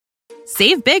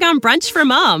Save big on brunch for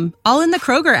mom, all in the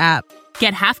Kroger app.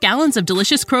 Get half gallons of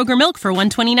delicious Kroger milk for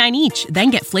 $1.29 each.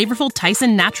 Then get flavorful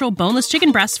Tyson natural boneless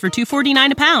chicken breasts for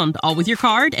 $2.49 a pound, all with your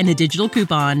card and a digital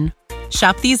coupon.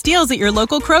 Shop these deals at your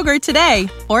local Kroger today,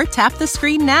 or tap the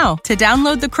screen now to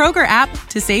download the Kroger app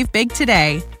to save big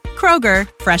today. Kroger,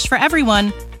 fresh for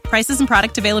everyone. Prices and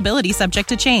product availability subject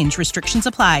to change. Restrictions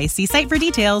apply. See site for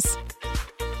details.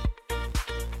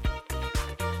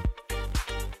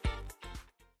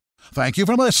 Thank you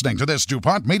for listening to this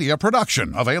DuPont Media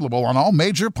production, available on all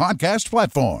major podcast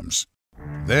platforms.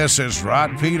 This is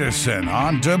Rod Peterson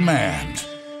on demand.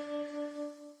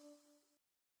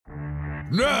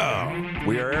 Now,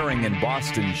 we are airing in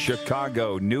Boston,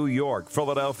 Chicago, New York,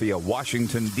 Philadelphia,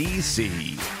 Washington,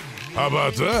 D.C. How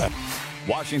about that?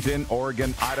 Washington,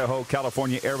 Oregon, Idaho,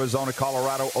 California, Arizona,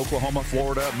 Colorado, Oklahoma,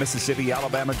 Florida, Mississippi,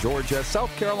 Alabama, Georgia,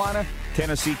 South Carolina,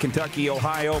 Tennessee, Kentucky,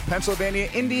 Ohio, Pennsylvania,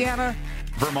 Indiana,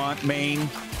 Vermont, Maine.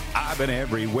 I've been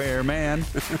everywhere, man.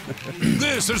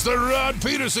 This is the Rod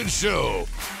Peterson Show.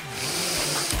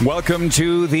 Welcome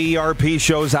to the RP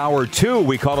Show's Hour 2.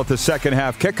 We call it the second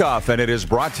half kickoff, and it is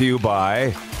brought to you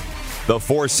by the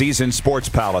Four Seasons Sports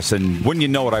Palace. And wouldn't you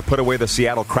know it, I put away the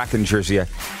Seattle Kraken jersey.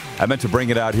 I meant to bring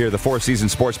it out here, the Four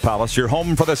Seasons Sports Palace. You're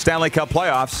home for the Stanley Cup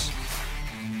playoffs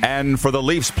and for the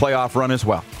Leafs playoff run as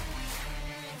well.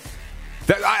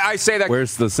 I say that.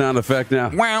 Where's the sound effect now?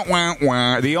 Wah, wah,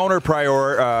 wah. The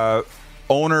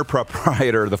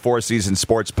owner-proprietor of the Four Seasons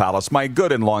Sports Palace, my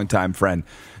good and longtime friend,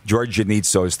 George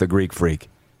Janitsos, the Greek freak.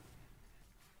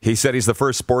 He said he's the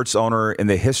first sports owner in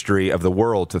the history of the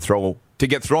world to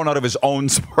get thrown out of his own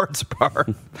sports bar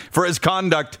for his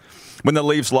conduct when the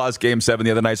Leafs lost Game 7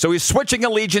 the other night. So he's switching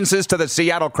allegiances to the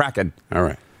Seattle Kraken. All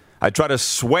right. I try to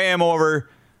sway him over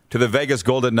to the Vegas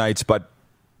Golden Knights, but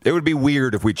it would be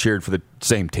weird if we cheered for the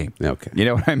same team. Okay. You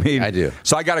know what I mean? I do.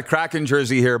 So I got a Kraken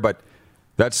jersey here, but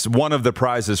that's one of the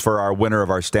prizes for our winner of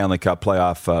our Stanley Cup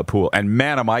playoff pool. And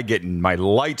man, am I getting my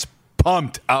lights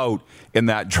pumped out in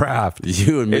that draft.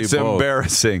 You and me it's both.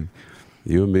 Embarrassing.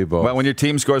 You and me both. Well, when your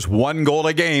team scores 1 goal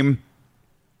a game,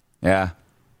 yeah.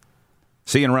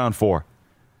 See you in round 4.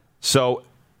 So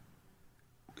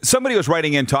somebody was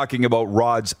writing in talking about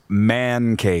Rod's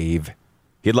man cave.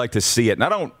 He'd like to see it. And I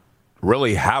don't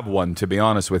really have one, to be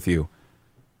honest with you.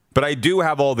 But I do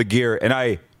have all the gear, and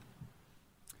I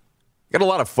got a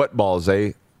lot of footballs,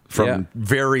 from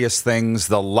various things,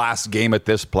 the last game at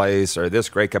this place or this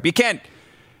Grey Cup. You can't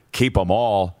keep them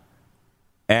all.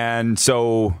 And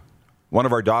so one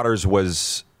of our daughters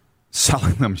was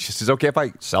selling them. She says, okay, if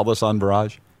I sell this on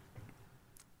Barrage?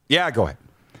 Yeah, go ahead.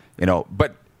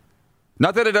 But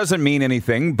not that it doesn't mean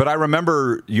anything, but I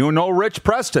remember, Rich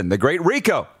Preston, the great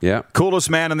Rico. Yeah. Coolest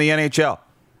man in the NHL.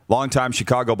 Longtime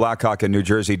Chicago Blackhawk and New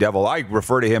Jersey Devil. I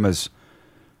refer to him as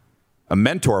a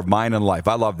mentor of mine in life.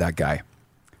 I love that guy.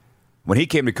 When he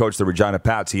came to coach the Regina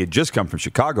Pats, he had just come from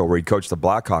Chicago, where he coached the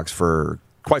Blackhawks for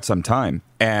quite some time.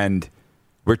 And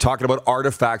we're talking about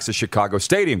artifacts of Chicago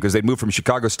Stadium, because they moved from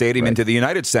Chicago Stadium into the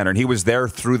United Center, and he was there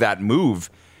through that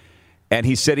move. And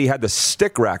he said he had the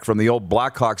stick rack from the old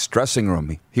Blackhawks dressing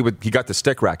room. He got the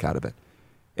stick rack out of it.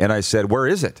 And I said, where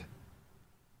is it?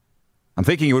 I'm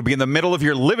thinking it would be in the middle of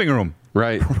your living room.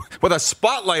 Right. With a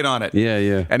spotlight on it. Yeah,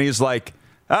 yeah. And he's like,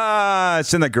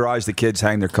 it's in the garage. The kids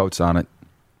hang their coats on it.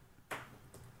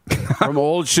 From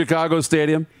old Chicago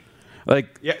Stadium?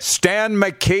 Stan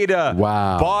Makeda.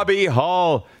 Wow. Bobby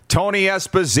Hull. Tony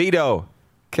Esposito.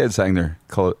 Kids hang their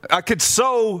clothes. I could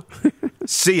so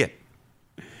see it.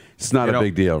 It's not a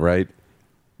big deal, right?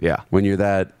 Yeah. When you're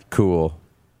that cool,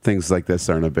 things like this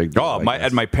aren't a big deal. Oh,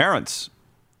 my parents.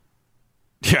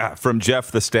 Yeah, from Jeff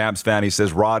the Stamps fan, he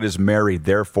says, Rod is married,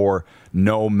 therefore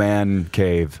no man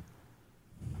cave.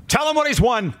 Tell him what he's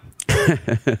won.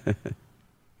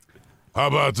 How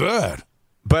about that?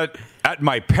 But at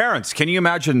my parents, can you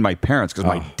imagine my parents? Because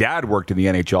my dad worked in the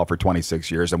NHL for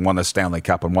 26 years and won the Stanley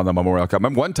Cup and won the Memorial Cup.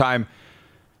 And one time,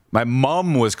 my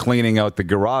mom was cleaning out the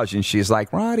garage, and she's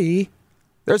like, Roddy,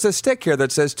 there's a stick here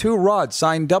that says to Rod,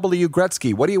 signed W.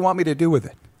 Gretzky. What do you want me to do with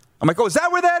it? I'm like, is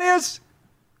that where that is?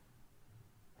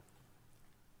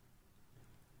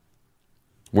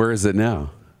 Where is it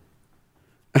now?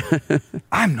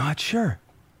 I'm not sure.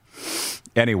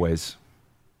 Anyways,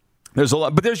 there's a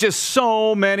lot, but there's just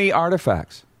so many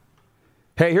artifacts.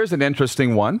 Hey, here's an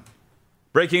interesting one.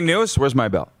 Breaking news. Where's my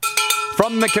bell?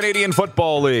 From the Canadian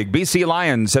Football League, BC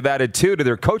Lions have added 2 to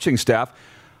their coaching staff.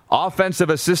 Offensive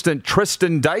assistant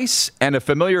Tristan Dice and a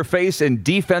familiar face in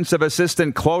defensive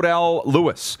assistant Claudel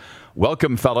Lewis.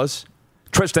 Welcome, fellas.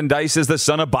 Tristan Dice is the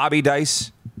son of Bobby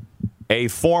Dice, a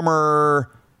former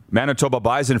Manitoba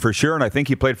Bison for sure, and I think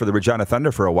he played for the Regina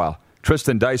Thunder for a while.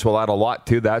 Tristan Dice will add a lot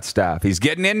to that staff. He's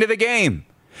getting into the game.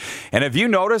 And have you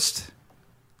noticed?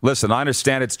 Listen, I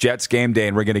understand it's Jets game day,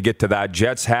 and we're going to get to that.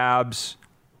 Jets, Habs,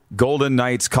 Golden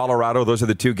Knights, Colorado. Those are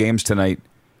the 2 games tonight.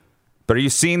 But are you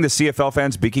seeing the CFL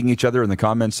fans beaking each other in the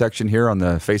comment section here on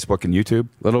the Facebook and YouTube?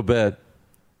 A little bit.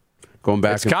 Going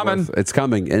back it's and coming. forth. It's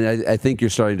coming. And I think you're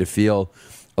starting to feel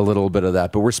a little bit of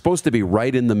that. But we're supposed to be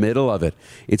right in the middle of it.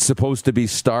 It's supposed to be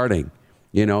starting,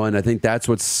 and I think that's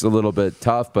what's a little bit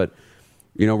tough. But,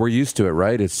 we're used to it,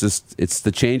 right? It's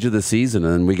the change of the season,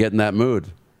 and we get in that mood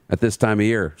at this time of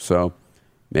year. So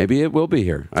maybe it will be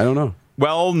here. I don't know.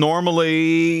 Well,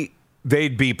 normally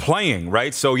they'd be playing,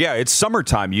 right? So, yeah, it's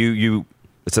summertime.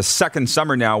 It's a second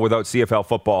summer now without CFL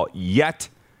football yet.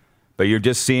 But you're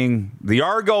just seeing the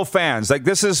Argo fans. Like,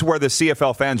 this is where the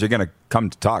CFL fans are going to come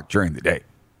to talk during the day.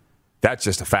 That's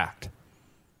just a fact.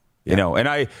 Yeah.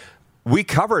 And we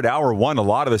covered hour 1 a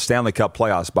lot of the Stanley Cup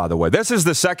playoffs, by the way. This is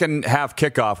the second half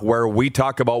kickoff where we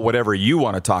talk about whatever you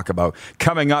want to talk about.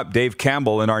 Coming up, Dave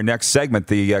Campbell in our next segment,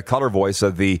 the color voice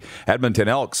of the Edmonton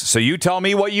Elks. So you tell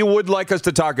me what you would like us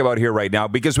to talk about here right now,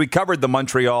 because we covered the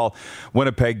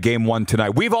Montreal-Winnipeg game 1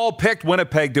 tonight. We've all picked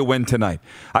Winnipeg to win tonight.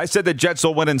 I said the Jets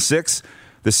will win in 6,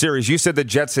 the series. You said the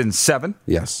Jets in 7.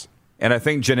 Yes. And I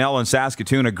think Janelle and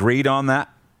Saskatoon agreed on that.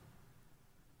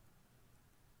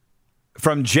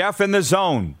 From Jeff in the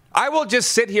zone. I will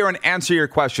just sit here and answer your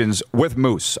questions with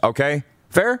Moose, okay?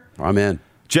 Fair? I'm in.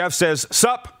 Jeff says,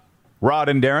 sup, Rod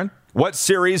and Darren. What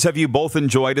series have you both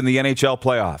enjoyed in the NHL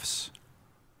playoffs?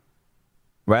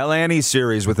 Well, any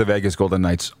series with the Vegas Golden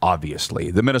Knights, obviously.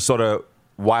 The Minnesota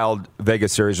Wild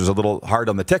Vegas series was a little hard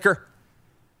on the ticker.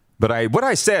 But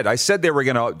I said they were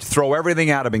going to throw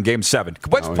everything at him in Game 7.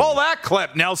 Let's pull that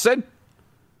clip, Nelson.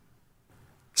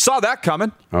 Saw that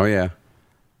coming. Oh, yeah.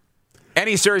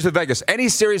 Any series with Vegas, any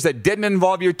series that didn't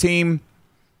involve your team,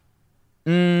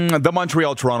 the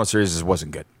Montreal-Toronto series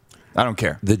wasn't good. I don't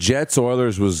care. The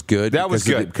Jets-Oilers was good. That was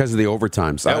good. Because of the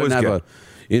overtimes. That was good.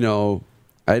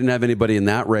 I didn't have anybody in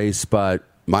that race, but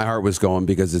my heart was going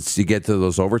because you get to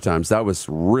those overtimes. That was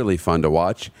really fun to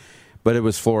watch. But it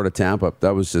was Florida-Tampa.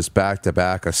 That was just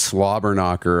back-to-back, a slobber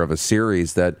knocker of a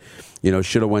series that,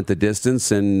 should have went the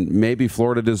distance, and maybe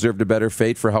Florida deserved a better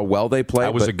fate for how well they played.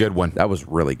 That was a good one. That was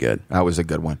really good. That was a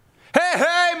good one.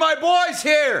 Hey, my boy's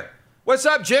here. What's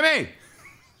up, Jimmy?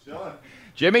 Chilling.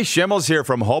 Jimmy Schimmel's here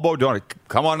from Hobo Donut.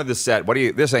 Come on to the set.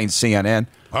 This ain't CNN.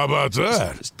 How about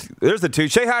that? There's the 2.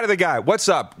 Say hi to the guy. What's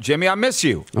up, Jimmy? I miss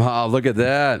you. Oh, look at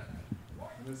that.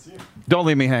 I miss you. Don't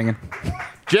leave me hanging.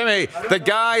 Jimmy, the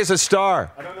guy is a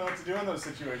star. I don't know what to do in those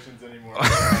situations anymore.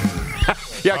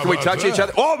 Yeah, can we about touch that? each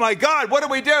other? Oh, my God, what do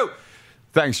we do?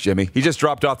 Thanks, Jimmy. He just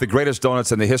dropped off the greatest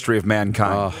donuts in the history of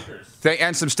mankind.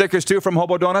 And some stickers, too, from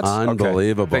Hobo Donuts?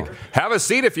 Unbelievable. Okay. Have a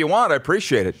seat if you want. I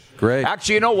appreciate it. Great.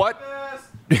 Actually, you know what?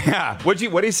 Yeah.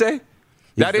 What'd he say?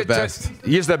 He's the best.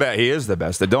 He's the best. He is the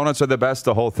best. The donuts are the best,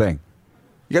 the whole thing.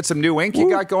 You got some new ink you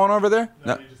got going over there?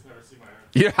 No, you just never see my arms.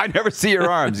 Yeah, I never see your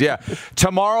arms. Yeah.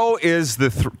 Tomorrow is the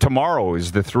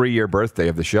 3-year birthday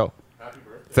of the show. Happy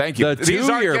birthday. Thank you. The These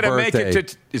aren't 2-year going to make it birthday.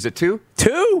 to... Is it 2?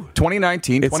 2?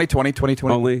 2019, 2020,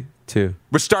 2020. Only 2.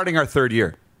 We're starting our 3rd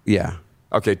year. Yeah.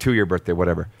 Okay, 2-year birthday,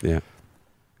 whatever. Yeah.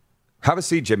 Have a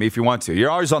seat, Jimmy, if you want to. You're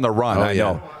always on the run, I yeah.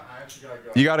 know. I actually got to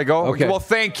go. You got to go? Okay. Well,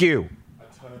 thank you.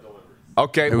 A ton of deliveries.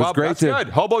 Okay, was well, great that's to- good.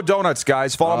 Hobo Donuts,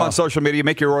 guys. Follow them on social media.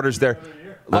 Make your orders there.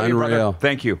 Love you, brother. Unreal.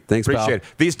 Thank you. Thanks, pal. Appreciate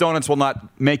it. These donuts will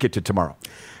not make it to tomorrow.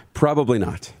 Probably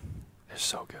not. They're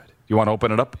so good. You want to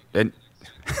open it up? And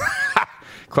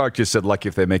Clark just said, lucky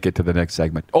if they make it to the next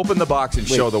segment. Open the box and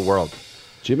show the world.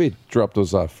 Jimmy dropped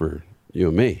those off for you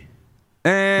and me.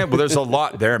 Well, there's a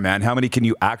lot there, man. How many can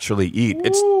you actually eat?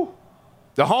 It's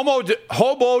the Hobo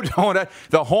Donut.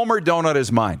 The Homer Donut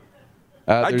is mine.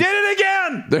 I did it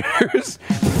again.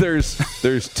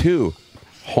 There's 2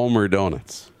 Homer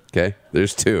Donuts. Okay?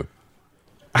 There's 2.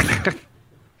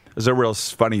 There's a real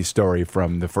funny story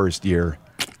from the first year.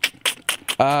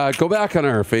 Go back on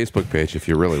our Facebook page if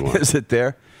you really want. Is it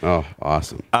there? Oh,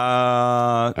 awesome.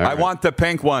 I right. want the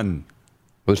pink one.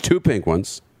 There's 2 pink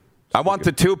ones. I want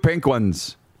the 2 pink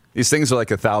ones. These things are like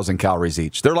 1,000 calories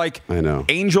each. They're like I know.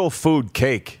 angel food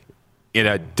cake in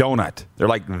a donut. They're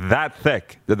like that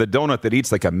thick. They're the donut that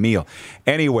eats like a meal.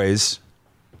 Anyways,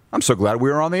 I'm so glad we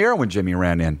were on the air when Jimmy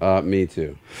ran in. Me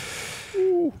too.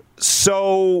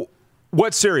 So,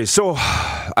 what series? So,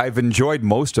 I've enjoyed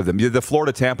most of them. The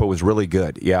Florida-Tampa was really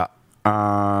good. Yeah.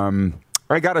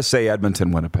 I got to say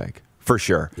Edmonton-Winnipeg, for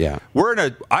sure. Yeah.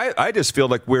 I just feel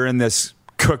like we're in this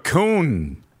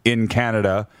cocoon in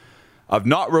Canada of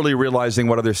not really realizing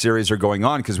what other series are going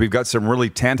on because we've got some really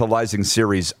tantalizing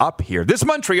series up here. This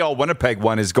Montreal-Winnipeg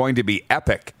one is going to be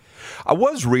epic. I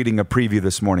was reading a preview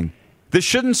this morning. This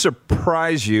shouldn't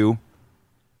surprise you.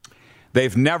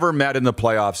 They've never met in the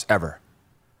playoffs ever.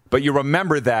 But you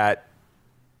remember that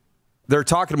they're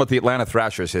talking about the Atlanta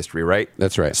Thrashers history, right?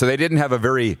 That's right. So they didn't have a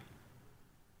very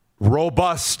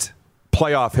robust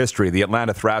playoff history, the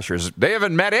Atlanta Thrashers. They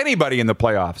haven't met anybody in the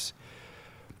playoffs.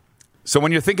 So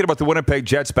when you're thinking about the Winnipeg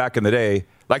Jets back in the day,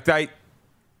 like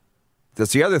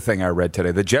that's the other thing I read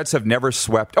today. The Jets have never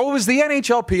swept. Oh, it was the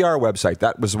NHL PR website.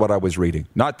 That was what I was reading,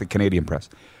 not the Canadian press.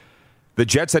 The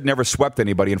Jets had never swept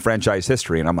anybody in franchise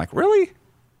history. And I'm like, really?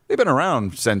 They've been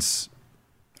around since...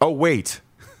 Oh, wait.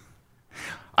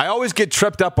 I always get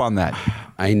tripped up on that.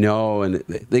 I know, and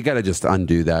they got to just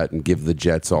undo that and give the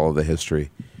Jets all of the history.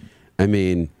 I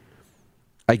mean,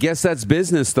 I guess that's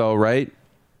business, though, right?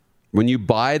 When you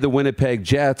buy the Winnipeg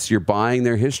Jets, you're buying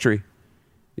their history.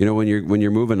 You know, when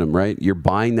you're moving them, right? You're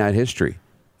buying that history.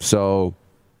 So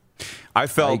I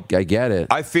get it.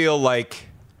 I feel like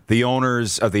the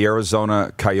owners of the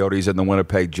Arizona Coyotes and the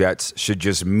Winnipeg Jets should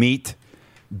just meet,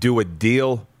 do a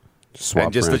deal,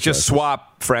 and just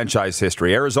swap franchise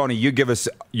history. Arizona, you give us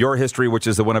your history, which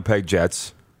is the Winnipeg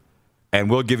Jets, and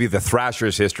we'll give you the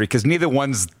Thrashers history because neither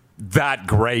one's that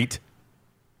great.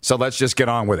 So let's just get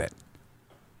on with it.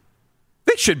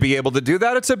 They should be able to do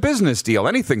that. It's a business deal.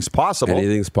 Anything's possible.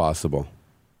 Anything's possible.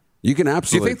 You can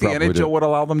absolutely. Do you think the NHL would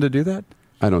allow them to do that?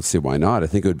 I don't see why not. I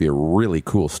think it would be a really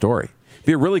cool story. It'd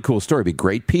be a really cool story. It'd be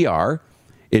great PR.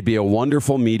 It'd be a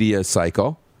wonderful media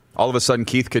cycle. All of a sudden,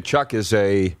 Keith Tkachuk is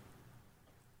a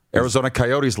Arizona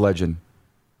Coyotes legend.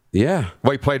 Yeah.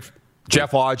 Well, he played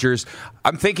Jeff Odgers.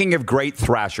 I'm thinking of great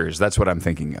Thrashers. That's what I'm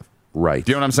thinking of. Right.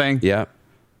 Do you know what I'm saying? Yeah.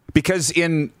 Because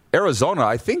in Arizona,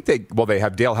 I think they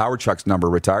have Dale Howardchuk's number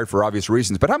retired for obvious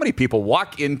reasons. But how many people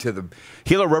walk into the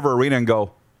Gila River Arena and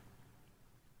go,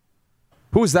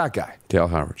 who is that guy? Dale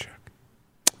Howardchuk.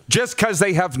 Just because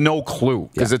they have no clue,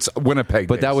 because it's Winnipeg.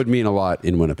 But that would mean a lot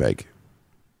in Winnipeg.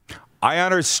 I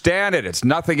understand it. It's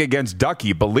nothing against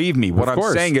Ducky. Believe me. What I'm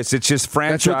saying is it's just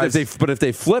franchise. But if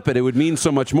they flip it, it would mean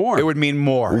so much more. It would mean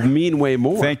more. It would mean way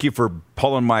more. Thank you for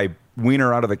pulling my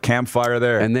wiener out of the campfire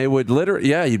there. And they would literally,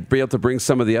 you'd be able to bring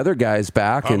some of the other guys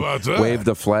back and wave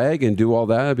the flag and do all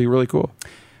that. It'd be really cool.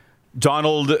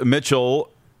 Donald Mitchell,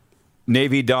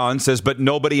 Navy Don, says, but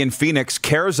nobody in Phoenix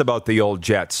cares about the old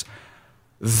Jets.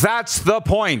 That's the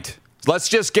point. Let's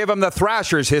just give them the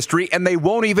Thrashers history, and they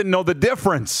won't even know the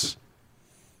difference.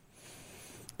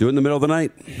 Do it in the middle of the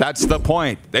night. That's the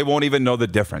point. They won't even know the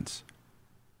difference.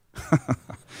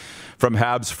 From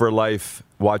Habs for Life,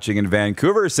 watching in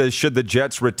Vancouver, says, should the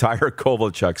Jets retire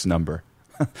Kovalchuk's number?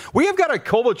 We have got a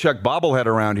Kovalchuk bobblehead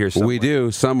around here somewhere. We do,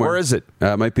 somewhere. Where is it?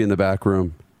 It might be in the back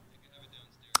room.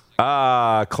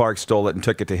 Clark stole it and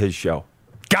took it to his show.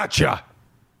 Gotcha!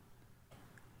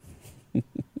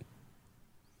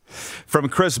 From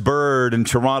Chris Bird in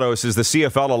Toronto, says the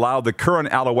CFL allowed the current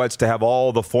Alouettes to have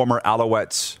all the former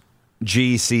Alouettes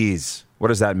GCs. What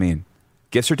does that mean?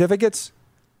 Gift certificates?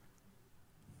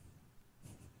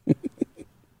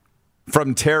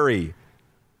 From Terry.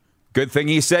 Good thing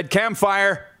he said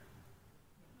campfire.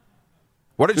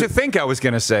 What did you think I was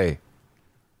going to say?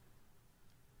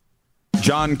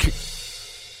 John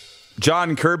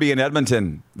Kirby in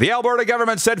Edmonton. The Alberta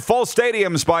government said full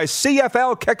stadiums by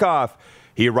CFL kickoff.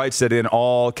 He writes it in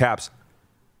all caps.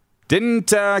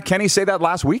 Didn't Kenny say that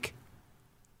last week?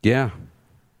 Yeah.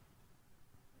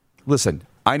 Listen,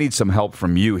 I need some help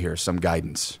from you here, some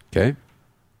guidance. Okay.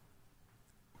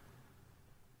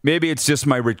 Maybe it's just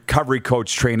my recovery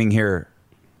coach training here.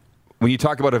 When you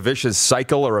talk about a vicious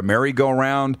cycle or a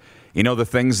merry-go-round, you know, the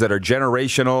things that are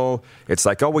generational, it's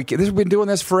like, we've been doing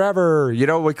this forever. You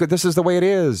know, this is the way it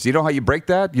is. You know how you break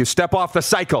that? You step off the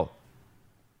cycle.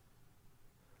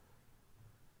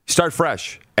 Start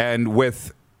fresh. And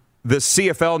with the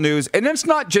CFL news, and it's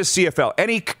not just CFL,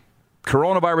 any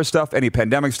coronavirus stuff, any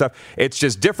pandemic stuff, it's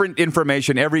just different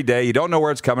information every day. You don't know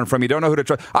where it's coming from. You don't know who to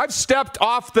trust. I've stepped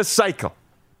off the cycle.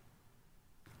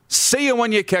 See you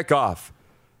when you kick off.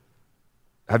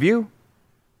 Have you?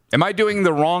 Am I doing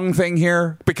the wrong thing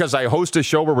here because I host a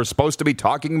show where we're supposed to be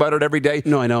talking about it every day?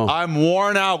 No, I know. I'm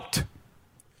worn out.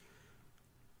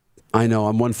 I know.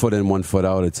 I'm 1 foot in, 1 foot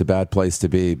out. It's a bad place to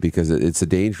be because it's a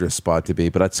dangerous spot to be.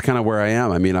 But that's kind of where I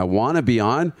am. I mean, I want to be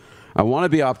on. I want to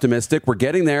be optimistic. We're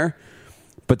getting there.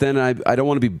 But then I don't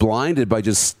want to be blinded by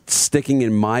just sticking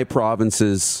in my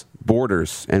province's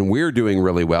borders. And we're doing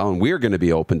really well, and we're going to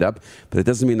be opened up. But it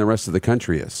doesn't mean the rest of the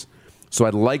country is. So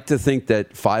I'd like to think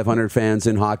that 500 fans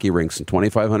in hockey rinks and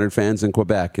 2,500 fans in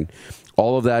Quebec and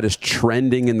all of that is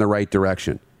trending in the right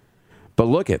direction. But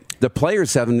look, the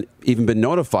players haven't even been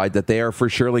notified that they are for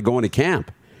surely going to camp.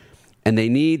 And they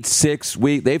need 6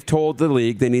 weeks. They've told the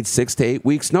league they need 6 to 8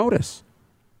 weeks notice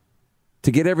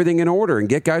to get everything in order and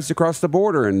get guys across the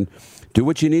border and do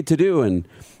what you need to do and,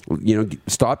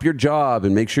 stop your job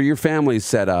and make sure your family's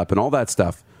set up and all that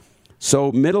stuff.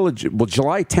 So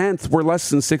July 10th, we're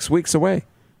less than 6 weeks away.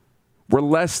 We're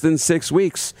less than 6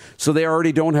 weeks. So they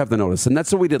already don't have the notice. And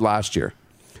that's what we did last year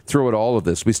throughout all of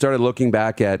this. We started looking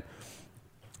back at,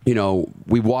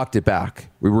 we walked it back.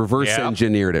 We reverse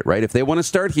engineered it, right? If they want to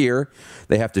start here,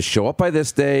 they have to show up by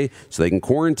this day so they can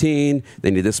quarantine. They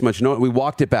need this much notice. We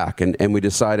walked it back and we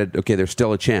decided, okay, there's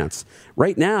still a chance.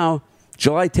 Right now,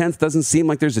 July 10th doesn't seem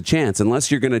like there's a chance unless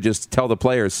you're going to just tell the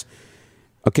players,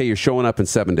 okay, you're showing up in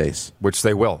 7 days. Which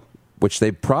they will. Which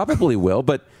they probably will,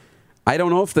 but I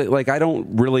don't know if I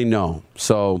don't really know.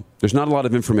 So there's not a lot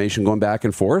of information going back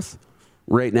and forth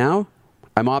right now.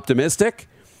 I'm optimistic,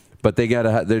 but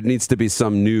there needs to be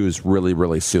some news really,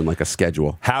 really soon, like a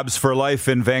schedule. Habs for Life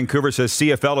in Vancouver says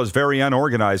CFL is very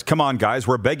unorganized. Come on, guys,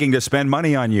 we're begging to spend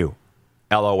money on you.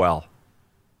 LOL.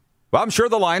 Well, I'm sure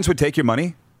the Lions would take your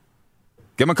money.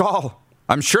 Give them a call.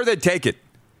 I'm sure they'd take it.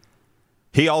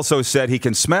 He also said he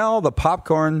can smell the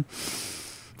popcorn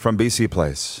from BC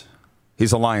Place.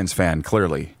 He's a Lions fan,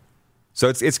 clearly. So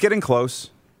it's getting close.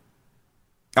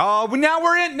 Oh, now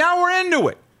we're into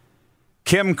it.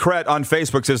 Kim Krett on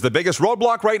Facebook says the biggest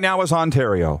roadblock right now is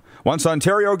Ontario. Once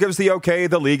Ontario gives the okay,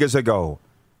 the league is a go.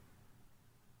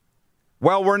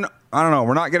 Well, I don't know.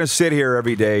 We're not going to sit here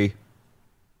every day.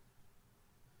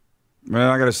 We're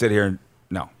not going to sit here.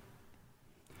 No.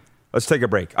 Let's take a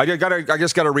break. I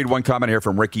just got to read one comment here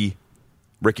from Ricky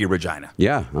Regina.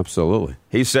 Yeah, absolutely.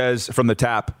 He says, from the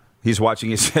tap, he's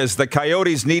watching, he says, the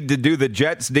Coyotes need to do the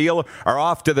Jets deal or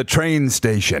off to the train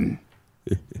station.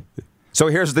 So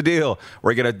here's the deal.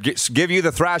 We're going to give you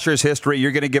the Thrashers history.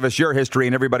 You're going to give us your history,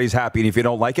 and everybody's happy. And if you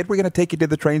don't like it, we're going to take you to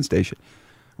the train station.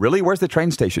 Really? Where's the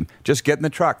train station? Just get in the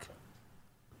truck.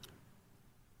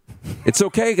 It's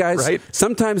okay, guys. Right?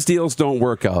 Sometimes deals don't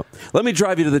work out. Let me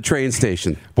drive you to the train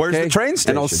station. Where's the train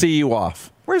station? And I'll see you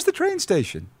off. Where's the train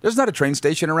station? There's not a train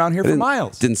station around here for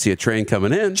miles. Didn't see a train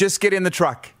coming in. Just get in the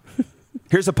truck.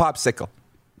 Here's a popsicle.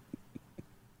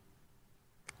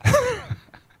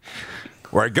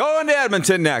 We're going to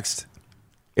Edmonton next.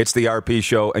 It's the RP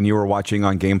Show, and you are watching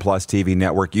on Game Plus TV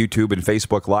Network, YouTube, and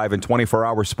Facebook Live, and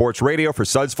 24-hour sports radio for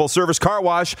Suds Full Service Car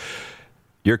Wash.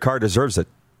 Your car deserves it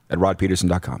at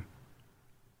rodpeterson.com.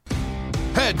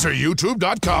 Head to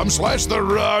youtube.com/The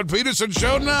Rod Peterson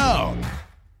Show now.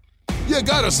 You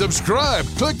gotta subscribe.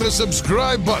 Click the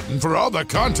subscribe button for all the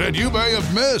content you may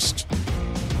have missed.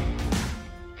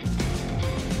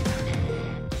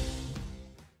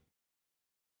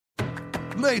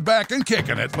 Laid back and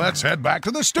kicking it, let's head back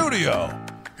to the studio.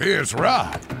 Here's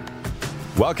Rod.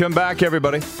 Welcome back,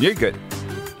 everybody. You're good.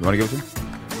 You want to give it to me?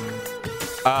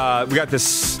 We got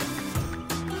this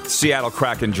Seattle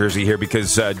Kraken jersey here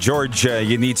because George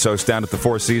Yanitsos down at the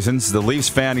Four Seasons, the Leafs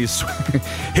fan,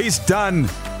 he's done.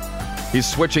 He's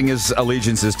switching his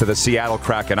allegiances to the Seattle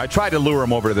Kraken. I tried to lure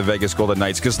him over to the Vegas Golden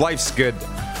Knights because life's good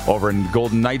over in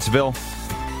Golden Knightsville,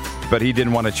 but he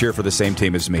didn't want to cheer for the same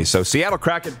team as me. So Seattle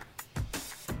Kraken,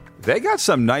 they got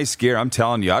some nice gear, I'm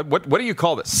telling you. What do you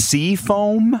call it? Sea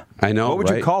foam? I know, what would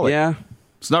you call it? Yeah.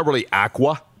 It's not really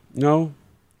aqua. No,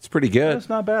 it's pretty good. That's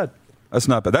not bad. That's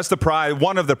not bad. That's the prize.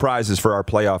 One of the prizes for our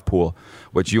playoff pool,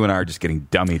 which you and I are just getting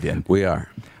dummied in. We are.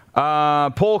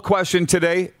 Poll question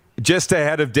today, just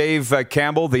ahead of Dave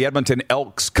Campbell, the Edmonton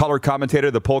Elks color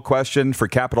commentator. The poll question for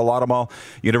Capital Automall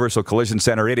Universal Collision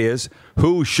Center, it is,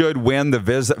 who should win the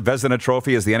Vezina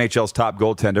Trophy as the NHL's top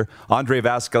goaltender? Andre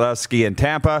Vasilevsky in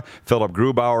Tampa, Philip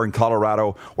Grubauer in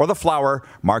Colorado, or the Flower,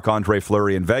 Marc-Andre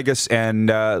Fleury in Vegas? And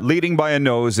leading by a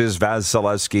nose is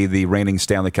Vasilevsky, the reigning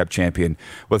Stanley Cup champion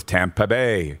with Tampa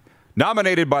Bay.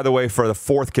 Nominated, by the way, for the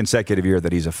 4th consecutive year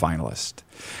that he's a finalist.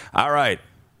 All right.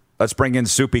 Let's bring in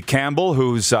Soupy Campbell,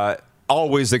 who's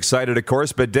always excited, of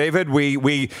course. But David,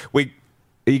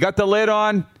 you got the lid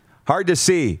on. Hard to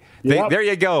see. Yep. There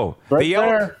you go. Right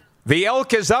there. The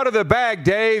elk is out of the bag,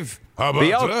 Dave. How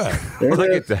about that?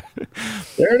 There it is.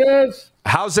 There it is.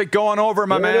 How's it going over,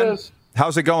 my There it man? is.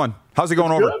 How's it going? How's it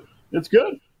going over? Good. It's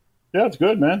good. Yeah, it's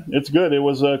good, man. It's good. It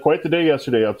was quite the day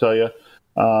yesterday, I'll tell you.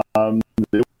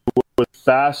 It was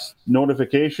fast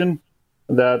notification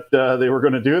that they were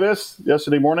going to do this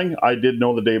yesterday morning. I did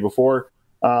know the day before,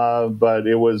 but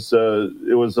it was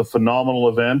a phenomenal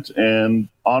event. And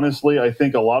honestly, I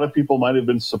think a lot of people might have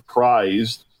been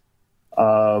surprised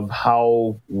of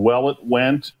how well it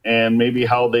went and maybe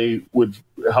how they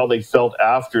felt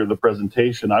after the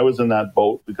presentation. I was in that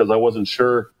boat because I wasn't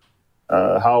sure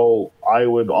how I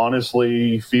would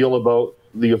honestly feel about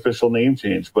the official name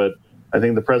change. But I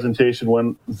think the presentation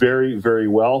went very, very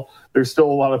well. There's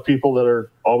still a lot of people that are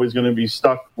always going to be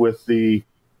stuck with the,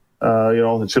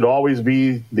 it should always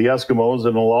be the Eskimos, and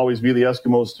it'll always be the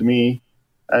Eskimos to me.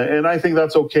 And I think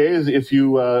that's okay if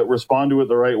you respond to it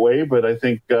the right way. But I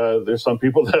think there's some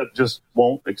people that just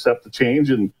won't accept the change,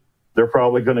 and they're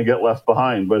probably going to get left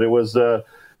behind. But it was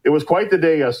quite the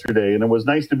day yesterday, and it was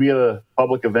nice to be at a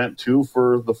public event too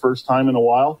for the first time in a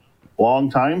while, long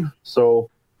time. So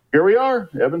here we are,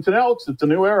 Edmonton Elks. It's a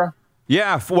new era.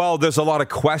 Yeah, well, there's a lot of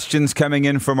questions coming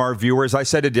in from our viewers. I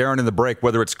said to Darren in the break,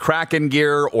 whether it's Kraken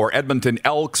gear or Edmonton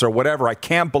Elks or whatever, I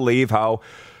can't believe how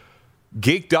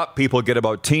geeked up people get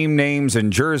about team names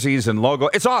and jerseys and logo.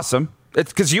 It's awesome.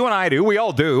 It's because you and I do. We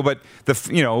all do. But, it's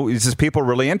just people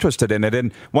really interested in it.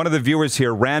 And one of the viewers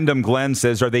here, Random Glenn,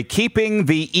 says, are they keeping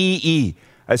the EE?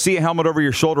 I see a helmet over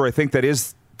your shoulder. I think that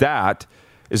is that.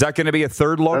 Is that going to be a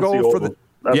third logo for the?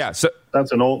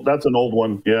 That's an old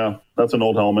one. Yeah, that's an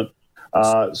old helmet.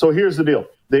 So here's the deal.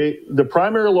 The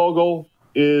primary logo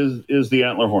is the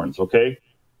antler horns, okay?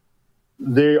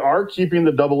 They are keeping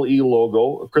the double E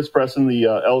logo. Chris Presson, the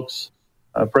Elks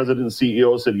president and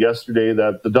CEO, said yesterday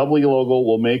that the double E logo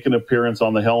will make an appearance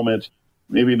on the helmet,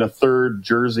 maybe in a third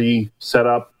jersey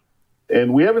setup.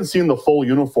 And we haven't seen the full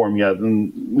uniform yet.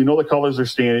 And we know the colors are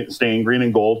staying green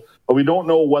and gold, but we don't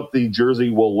know what the jersey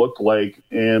will look like.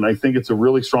 And I think it's a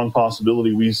really strong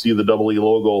possibility we see the double E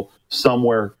logo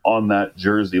somewhere on that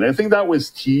jersey. And I think that was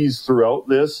teased throughout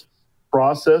this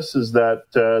process, is that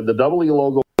the double E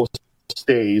logo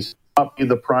stays up in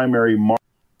the primary mark.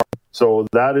 So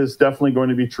that is definitely going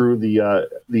to be true.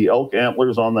 The elk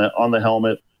antlers on the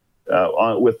helmet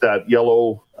with that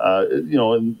yellow,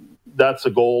 and that's a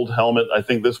gold helmet. I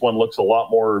think this one looks a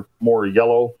lot more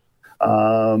yellow.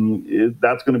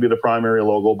 That's going to be the primary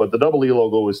logo, but the double E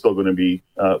logo is still going to be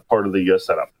part of the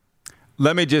setup.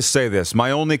 Let me just say this.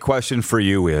 My only question for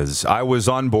you is, I was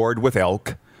on board with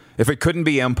elk. If it couldn't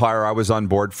be Empire, I was on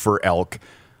board for elk.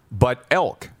 But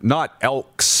elk, not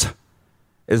Elks.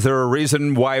 Is there a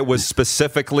reason why it was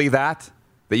specifically that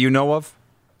you know of?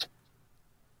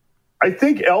 I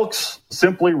think Elks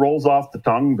simply rolls off the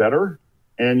tongue better.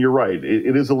 And you're right.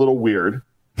 It is a little weird.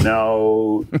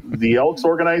 Now, the Elks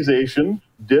organization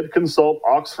did consult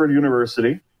Oxford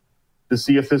University to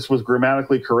see if this was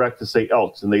grammatically correct to say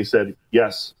Elks. And they said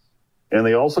yes. And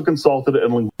they also consulted a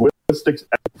linguistics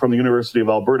expert from the University of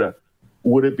Alberta.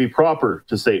 Would it be proper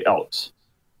to say Elks?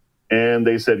 And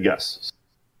they said yes.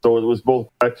 So it was both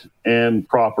correct and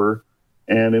proper.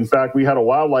 And in fact, we had a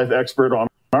wildlife expert on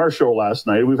our show last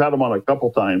night. We've had him on a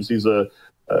couple times. He's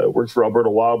works for Alberta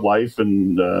Wildlife.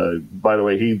 And by the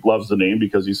way, he loves the name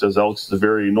because he says elks is a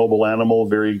very noble animal,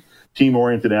 very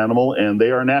team-oriented animal, and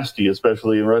they are nasty,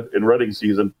 especially in rutting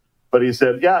season. But he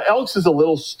said, yeah, elks is a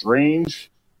little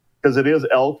strange because it is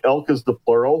elk. Elk is the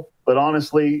plural. But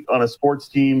honestly, on a sports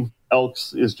team,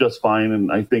 Elks is just fine,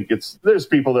 and I think there's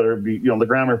people that are, the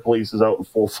grammar police is out in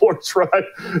full force, right?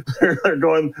 They're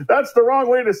going, that's the wrong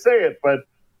way to say it, but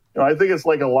I think it's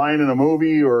like a line in a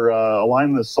movie or a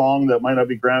line in a song that might not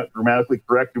be grammatically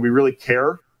correct. Do we really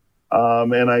care?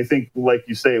 And I think, like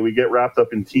you say, we get wrapped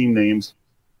up in team names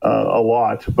a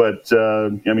lot, but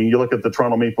you look at the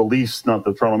Toronto Maple Leafs, not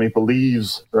the Toronto Maple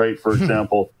Leaves, right? For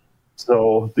example,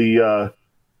 so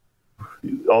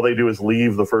all they do is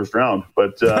leave the first round.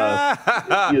 But there's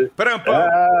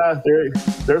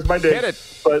my day. Hit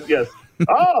it. But yes.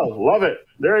 Oh, love it.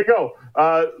 There you go.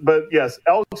 But yes,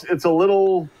 Elks, it's a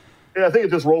little, I think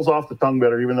it just rolls off the tongue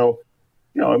better, even though,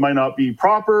 it might not be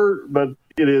proper, but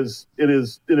it is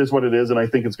what it is. And I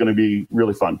think it's going to be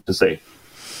really fun to say.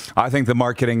 I think the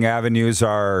marketing avenues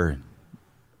are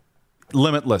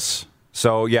limitless.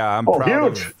 So yeah, I'm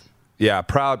proud. Huge. Yeah,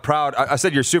 proud. I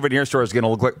said your souvenir store is going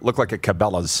to look like a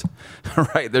Cabela's,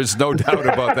 right? There's no doubt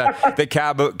about that. The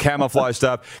camouflage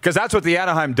stuff, because that's what the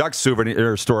Anaheim Ducks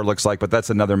souvenir store looks like, but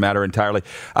that's another matter entirely.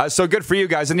 So good for you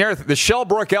guys. And the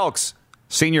Shellbrook Elks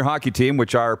senior hockey team,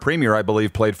 which our premier, I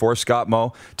believe, played for, Scott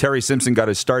Moe. Terry Simpson got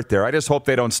his start there. I just hope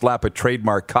they don't slap a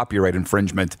trademark copyright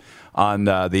infringement on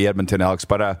the Edmonton Elks,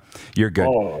 but you're good.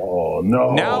 Oh,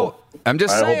 no. Now, I'm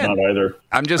just saying. I hope not either.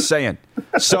 I'm just saying.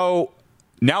 So...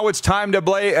 now it's time to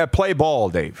play ball,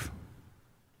 Dave.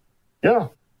 Yeah,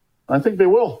 I think they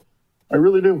will. I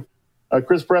really do.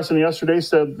 Chris Presson yesterday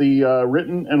said the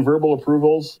written and verbal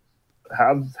approvals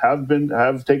have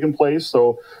taken place.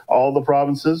 So all the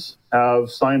provinces have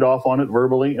signed off on it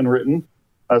verbally and written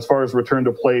as far as return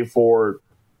to play for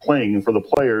playing for the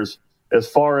players. As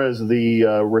far as the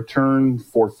return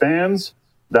for fans,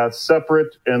 that's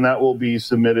separate, and that will be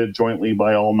submitted jointly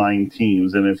by all 9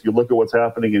 teams. And if you look at what's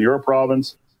happening in your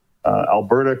province,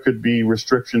 Alberta could be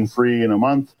restriction-free in a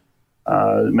month.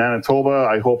 Manitoba,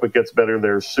 I hope it gets better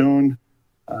there soon.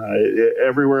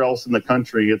 Everywhere else in the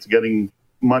country, it's getting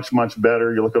much, much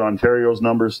better. You look at Ontario's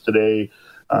numbers today.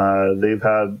 They've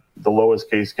had the lowest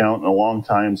case count in a long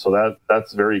time, so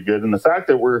that's very good. And the fact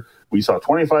that we saw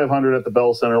 2,500 at the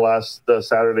Bell Centre last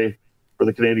Saturday for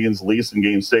the Canadiens Leafs in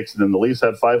Game 6, and then the Leafs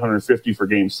had 550 for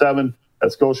Game 7 at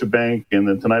Scotiabank, and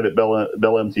then tonight at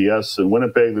Bell MTS in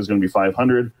Winnipeg, there's going to be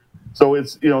 500. So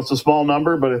it's a small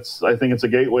number, but I think it's a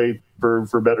gateway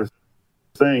for better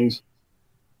things.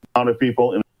 Amount of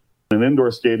people in an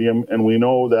indoor stadium, and we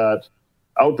know that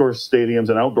outdoor stadiums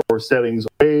and outdoor settings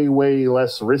are way, way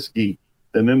less risky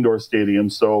than indoor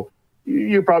stadiums. So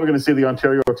you're probably going to see the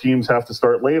Ontario teams have to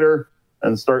start later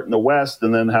and start in the West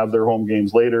and then have their home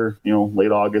games later,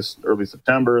 late August, early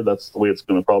September. That's the way it's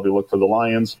going to probably look for the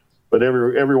Lions. But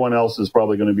everyone else is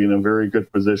probably going to be in a very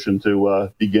good position to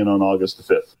begin on August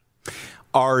the 5th.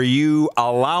 Are you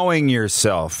allowing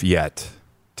yourself yet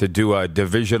to do a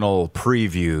divisional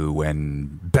preview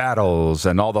and battles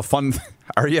and all the fun?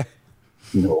 Are you?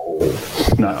 No,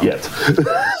 not yet.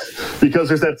 Because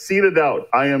there's that seed of doubt.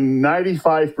 I am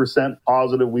 95%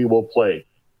 positive we will play,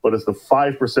 but it's the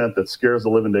 5% that scares the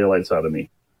living daylights out of me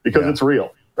because it's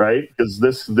real, right? Because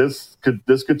this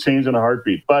could change in a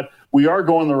heartbeat. But we are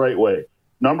going the right way.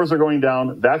 Numbers are going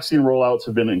down. Vaccine rollouts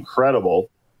have been incredible.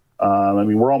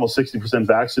 We're almost 60%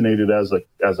 vaccinated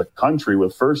as a country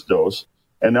with first dose,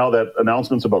 and now that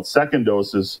announcements about second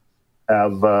doses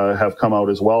have come out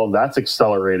as well, and that's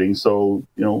accelerating. So,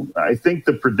 I think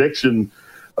the prediction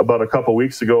about a couple of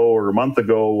weeks ago or a month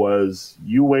ago was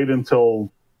you wait until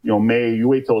May, you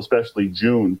wait till especially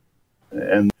June,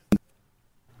 and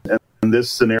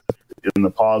this scenario in the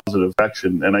positive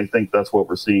section, and I think that's what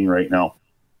we're seeing right now.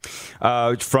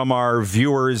 From our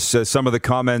viewers, some of the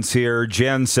comments here.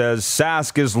 Jen says,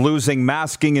 Sask is losing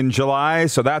masking in July,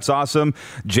 so that's awesome.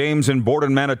 James in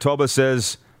Borden, Manitoba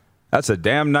says, that's a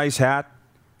damn nice hat.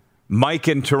 Mike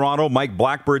in Toronto, Mike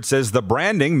Blackbird says, the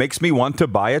branding makes me want to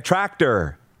buy a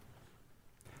tractor.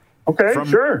 Okay,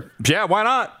 sure. Yeah, why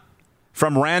not?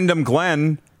 From Random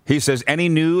Glenn, he says, any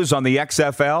news on the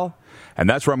XFL? And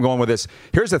that's where I'm going with this.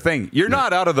 Here's the thing. You're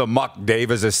not out of the muck,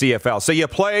 Dave, as a CFL. So you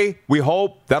play, we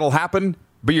hope that'll happen,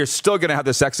 but you're still going to have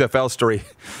this XFL story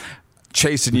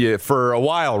chasing you for a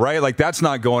while, right? Like, that's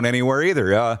not going anywhere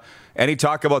either. Any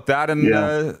talk about that in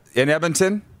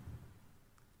Edmonton?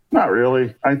 Not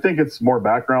really. I think it's more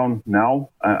background now.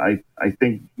 I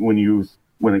think when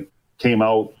it came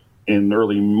out in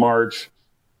early March,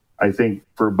 I think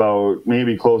for about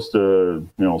maybe close to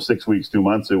 6 weeks, 2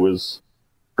 months, it was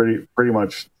pretty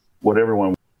much what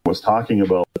everyone was talking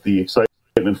about. The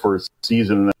excitement for a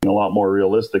season and a lot more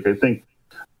realistic. I think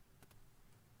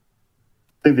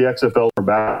the XFL are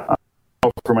back.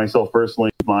 For myself personally,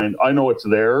 I know it's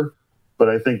there, but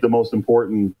I think the most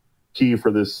important key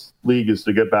for this league is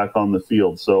to get back on the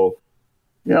field. So,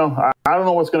 I don't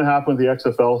know what's going to happen with the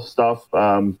XFL stuff.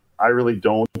 I really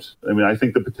don't. I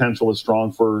think the potential is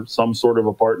strong for some sort of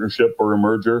a partnership or a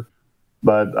merger.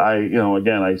 But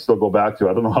I still go back to,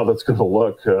 I don't know how that's going to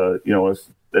look.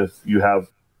 If you have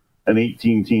an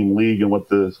 18-team league and what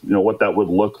that would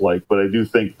look like. But I do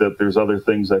think that there's other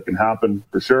things that can happen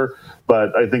for sure.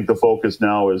 But I think the focus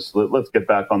now is let's get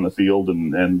back on the field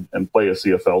and play a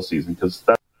CFL season, because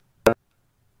that's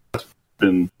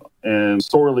been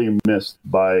sorely missed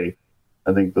by,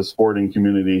 I think, the sporting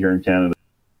community here in Canada.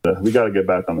 We got to get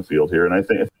back on the field here, and I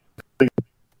think.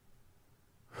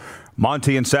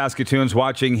 Monty in Saskatoon's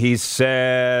watching. He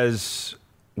says,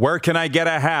 where can I get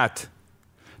a hat?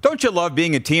 Don't you love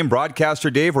being a team broadcaster,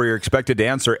 Dave, where you're expected to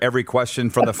answer every question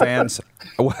from the fans?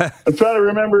 I'm trying to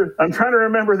remember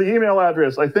the email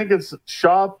address. I think it's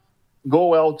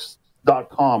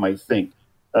shopgoelks.com. I think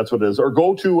that's what it is. Or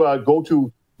go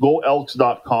to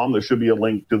goelks.com. There should be a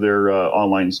link to their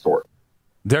online store.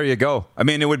 There you go.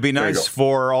 It would be nice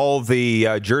for all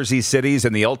the Jersey cities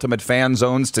and the ultimate fan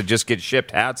zones to just get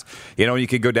shipped hats. You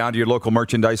could go down to your local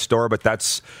merchandise store, but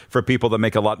that's for people that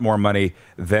make a lot more money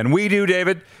than we do,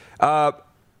 David.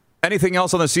 Anything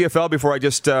else on the CFL before I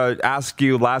just ask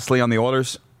you lastly on the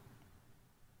Oilers?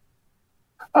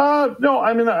 No,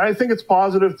 I think it's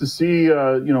positive to see,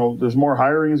 there's more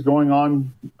hirings going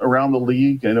on around the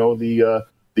league. I know the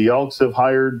Elks have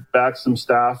hired back some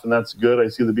staff, and that's good. I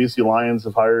see the BC Lions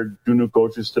have hired 2 new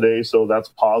coaches today, so that's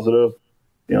positive.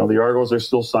 The Argos are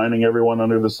still signing everyone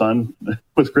under the sun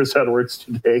with Chris Edwards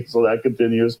today, so that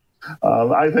continues.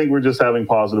 I think we're just having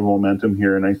positive momentum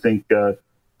here, and I think, I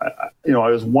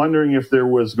was wondering if there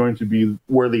was going to be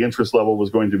where the interest level was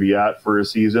going to be at for a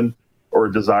season or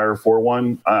a desire for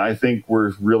one. I think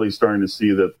we're really starting to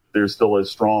see that there's still a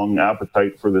strong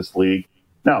appetite for this league.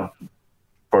 Now, as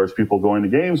far as people going to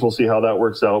games, we'll see how that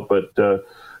works out. But,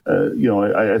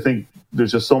 I think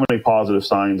there's just so many positive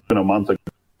signs. In a month ago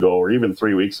or even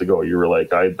 3 weeks ago, you were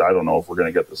like, I don't know if we're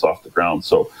going to get this off the ground.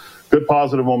 So good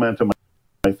positive momentum,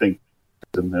 I think,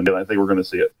 and I think we're going to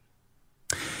see it.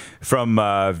 From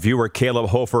viewer Caleb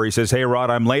Hofer, he says, "Hey, Rod,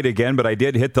 I'm late again, but I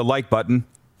did hit the like button."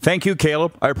 Thank you,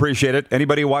 Caleb. I appreciate it.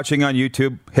 Anybody watching on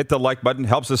YouTube, hit the like button.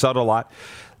 Helps us out a lot.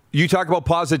 You talk about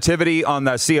positivity on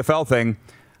the CFL thing.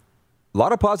 A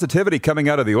lot of positivity coming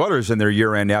out of the Oilers in their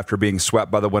year end after being swept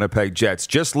by the Winnipeg Jets.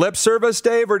 Just lip service,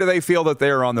 Dave, or do they feel that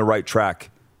they are on the right track,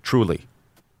 truly?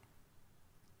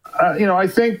 I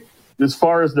think as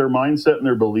far as their mindset and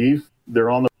their belief, they're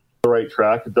on the right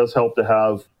track. It does help to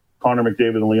have Connor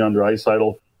McDavid and Leon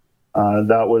Draisaitl.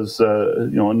 That was,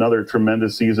 another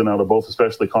tremendous season out of both,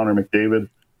 especially Connor McDavid.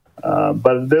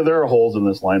 But there are holes in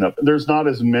this lineup. There's not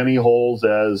as many holes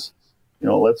as,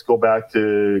 let's go back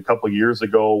to a couple of years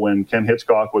ago when Ken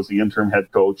Hitchcock was the interim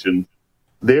head coach, and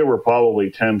they were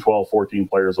probably 10, 12, 14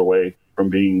 players away from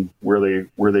being where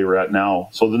they were at now.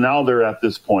 So now they're at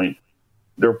this point.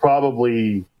 They're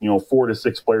probably, 4 to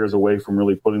 6 players away from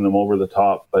really putting them over the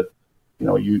top. But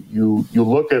you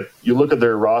look at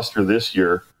their roster this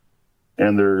year,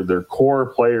 and their core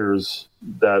players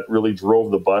that really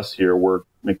drove the bus here were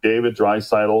McDavid,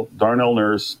 Draisaitl, Darnell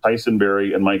Nurse, Tyson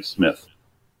Barrie, and Mike Smith.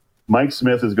 Mike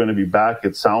Smith is going to be back,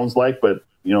 it sounds like, but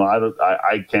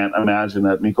I can't imagine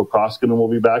that Mikko Koskinen will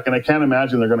be back, and I can't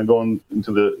imagine they're going to go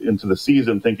into the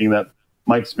season thinking that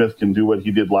Mike Smith can do what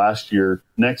he did last year,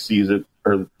 next season,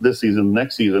 or this season,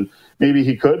 next season. Maybe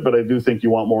he could, but I do think you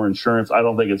want more insurance. I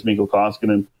don't think it's Mikko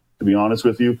Koskinen, to be honest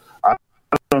with you. I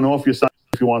don't know if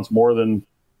he wants more than,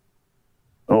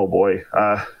 oh boy,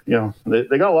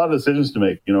 they got a lot of decisions to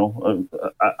make.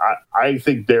 I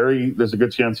think Barrie, there's a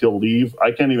good chance he'll leave.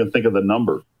 I can't even think of the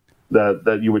number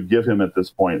that you would give him at this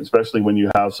point, especially when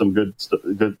you have some good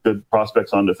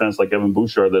prospects on defense like Evan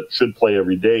Bouchard that should play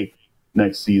every day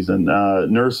next season.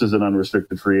 Nurse is an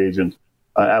unrestricted free agent.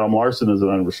 Adam Larson is an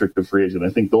unrestricted free agent. I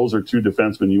think those are 2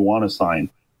 defensemen you want to sign.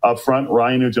 Up front,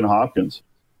 Ryan Nugent-Hopkins.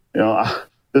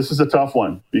 This is a tough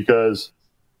one because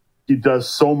he does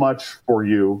so much for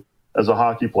you as a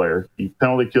hockey player. He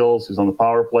penalty kills, he's on the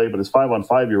power play, but his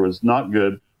 5-on-5 year was not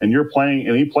good. And you're playing,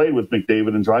 and he played with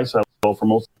McDavid and Draisaitl for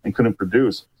most and couldn't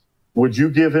produce. Would you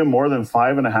give him more than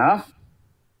 5.5?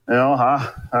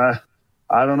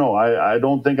 I don't know. I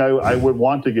don't think I would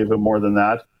want to give him more than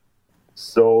that.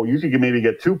 So you could maybe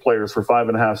get 2 players for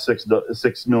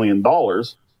 $5.5–6 million,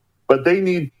 but they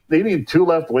need 2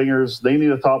 left wingers. They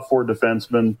need a top 4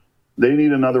 defenseman. They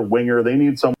need another winger. They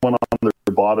need someone on their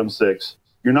bottom 6.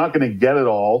 You're not going to get it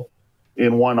all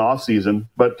in one offseason,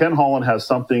 but Ken Holland has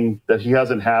something that he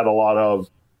hasn't had a lot of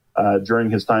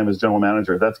during his time as general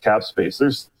manager. That's cap space.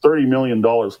 There's $30 million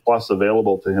plus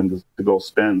available to him to go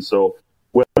spend. So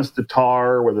whether it's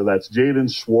Tatar, whether that's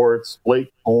Jaden Schwartz,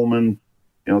 Blake Coleman,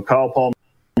 Kyle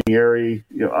Palmieri,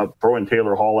 throw in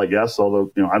Taylor Hall, I guess,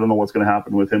 although, I don't know what's going to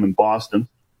happen with him in Boston.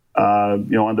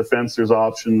 On defense, there's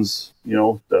options.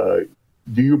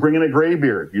 Do you bring in a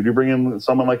graybeard? Do you bring in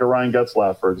someone like a Ryan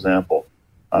Getzlaf, for example?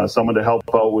 Someone to help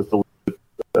out with the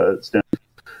stand.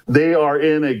 They are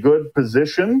in a good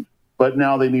position, but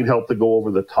now they need help to go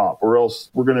over the top, or else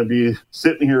we're going to be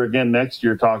sitting here again next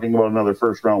year talking about another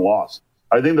first-round loss.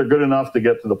 I think they're good enough to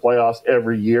get to the playoffs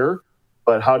every year,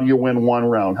 but how do you win 1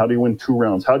 round? How do you win 2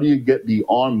 rounds? How do you get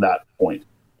beyond that point?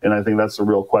 And I think that's the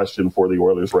real question for the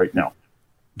Oilers right now.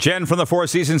 Jen from the Four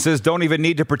Seasons says, don't even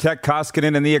need to protect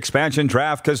Koskinen in the expansion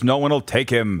draft because no one will take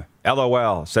him.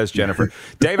 LOL, says Jennifer.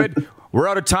 David, we're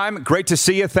out of time. Great to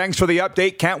see you. Thanks for the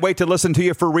update. Can't wait to listen to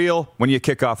you for real when you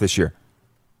kick off this year.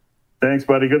 Thanks,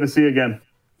 buddy. Good to see you again.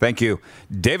 Thank you.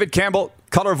 David Campbell,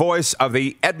 color voice of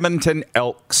the Edmonton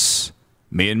Elks.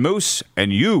 Me and Moose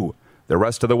and you the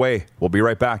rest of the way. We'll be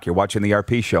right back. You're watching the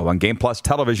RP Show on Game Plus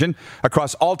Television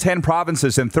across all 10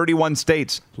 provinces in 31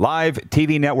 states. Live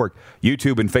TV network,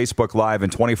 YouTube and Facebook Live,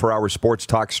 and 24-hour sports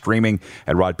talk streaming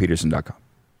at rodpeterson.com.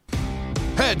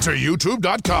 Head to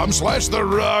youtube.com/The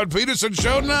Rod Peterson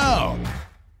Show now.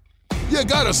 You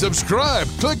gotta subscribe.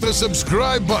 Click the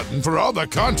subscribe button for all the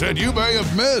content you may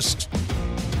have missed.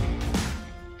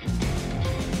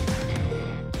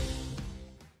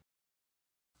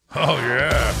 Oh,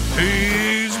 yeah,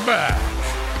 he's back.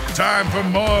 Time for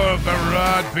more of the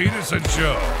Rod Peterson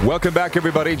Show. Welcome back,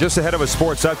 everybody. Just ahead of a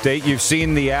sports update, you've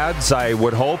seen the ads, I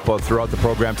would hope, throughout the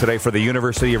program today for the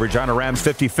University of Regina Rams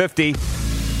 50-50.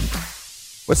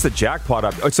 What's the jackpot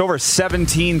up? It's over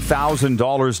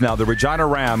 $17,000 now. The Regina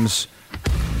Rams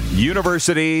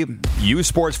University U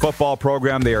Sports football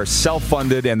program. They are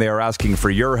self-funded, and they are asking for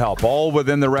your help, all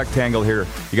within the rectangle here.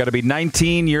 You got to be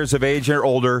 19 years of age or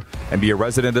older and be a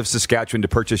resident of Saskatchewan to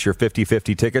purchase your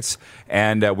 50/50 tickets,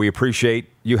 and we appreciate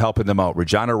you helping them out.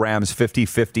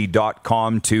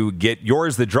 ReginaRams5050.com to get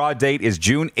yours. The draw date is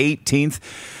June 18th,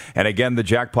 and again, the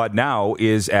jackpot now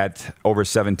is at over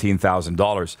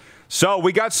 $17,000. So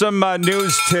we got some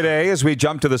news today as we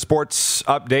jump to the sports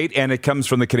update, and it comes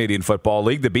from the Canadian Football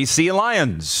League. The BC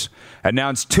Lions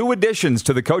announced 2 additions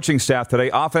to the coaching staff today.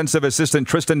 Offensive assistant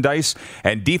Tristan Dice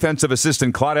and defensive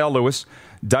assistant Claudel Lewis.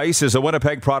 Dice is a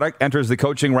Winnipeg product, enters the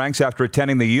coaching ranks after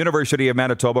attending the University of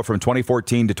Manitoba from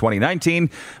 2014 to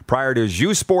 2019. Prior to his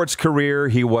U Sports career,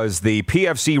 he was the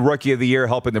PFC Rookie of the Year,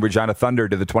 helping the Regina Thunder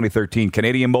to the 2013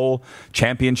 Canadian Bowl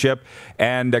Championship.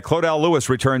 And Claudel Lewis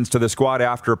returns to the squad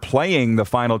after playing the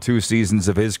final 2 seasons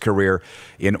of his career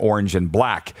in orange and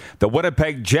black. The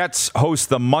Winnipeg Jets host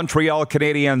the Montreal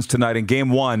Canadiens tonight in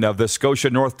Game 1 of the Scotia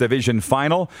North Division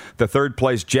Final. The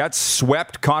third-place Jets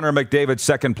swept Connor McDavid's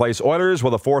second-place Oilers,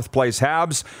 while the fourth-place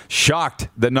Habs shocked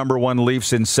the number 1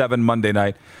 Leafs in 7 Monday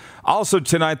night. Also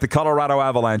tonight, the Colorado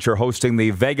Avalanche are hosting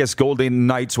the Vegas Golden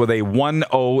Knights with a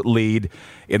 1-0 lead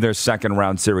in their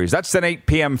second-round series. That's an 8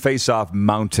 p.m. face-off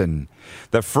Mountain.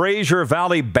 The Fraser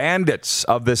Valley Bandits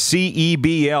of the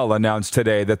CEBL announced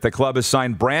today that the club has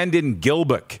signed Brandon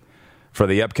Gilbeck for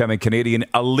the upcoming Canadian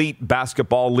Elite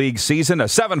Basketball League season, a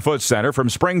 7-foot center from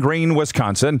Spring Green,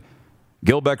 Wisconsin.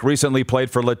 Gilbeck recently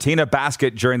played for Latina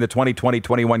Basket during the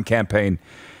 2020-21 campaign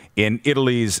in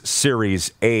Italy's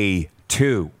Series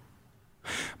A2.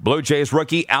 Blue Jays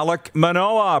rookie Alek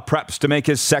Manoah preps to make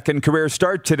his second career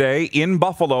start today in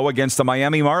Buffalo against the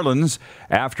Miami Marlins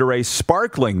after a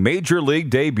sparkling Major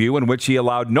League debut in which he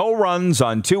allowed no runs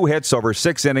on 2 hits over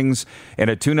 6 innings in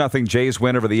a 2-0 Jays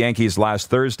win over the Yankees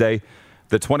last Thursday.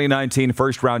 The 2019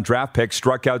 first-round draft pick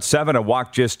struck out 7 and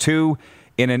walked just 2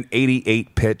 in an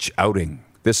 88-pitch outing.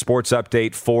 This sports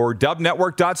update for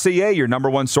dubnetwork.ca, your number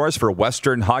 1 source for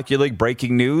Western Hockey League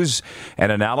breaking news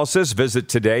and analysis. Visit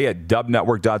today at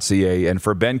dubnetwork.ca. And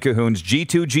for Ben Cahoon's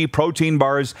G2G protein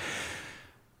bars,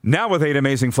 now with 8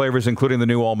 amazing flavors, including the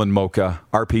new almond mocha,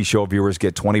 RP Show viewers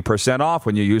get 20% off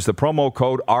when you use the promo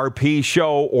code RP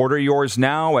Show. Order yours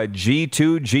now at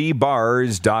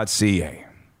g2gbars.ca.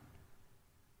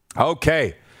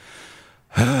 Okay.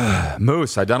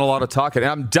 Moose, I've done a lot of talking.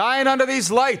 I'm dying under these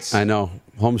lights. I know.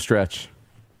 Home stretch.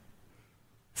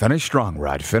 Finish strong,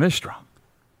 Rod. Finish strong.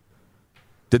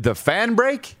 Did the fan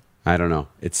break? I don't know.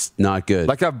 It's not good.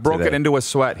 Like I've broken today. into a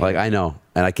sweat here. Like, I know.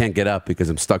 And I can't get up because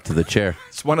I'm stuck to the chair.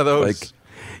 It's one of those. Like,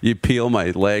 you peel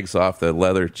my legs off the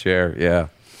leather chair. Yeah.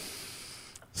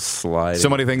 Sliding. So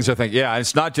many things I think. Yeah,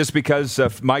 it's not just because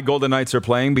my Golden Knights are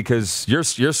playing, because you're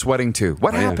sweating too.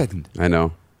 What happened? I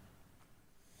know.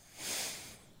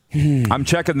 I'm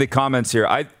checking the comments here.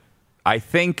 I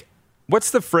think,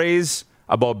 what's the phrase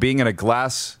about being in a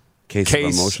glass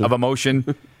case of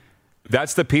emotion?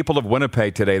 That's the people of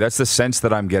Winnipeg today. That's the sense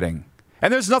that I'm getting.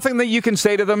 And there's nothing that you can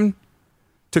say to them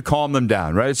to calm them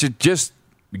down, right? It's just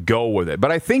go with it.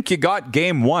 But I think you got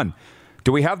Game 1.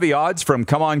 Do we have the odds from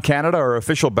Come On Canada, our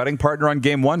official betting partner on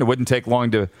Game 1? It wouldn't take long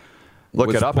to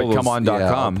look it up at comeon.com.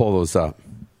 Yeah, I'll pull those up.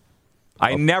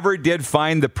 I never did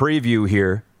find the preview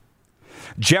here.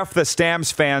 Jeff, the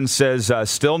Stamps fan, says,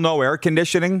 still no air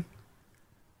conditioning?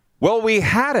 Well, we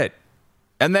had it,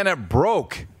 and then it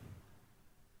broke.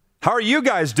 How are you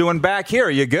guys doing back here?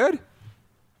 Are you good?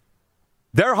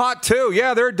 They're hot, too.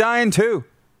 Yeah, they're dying, too.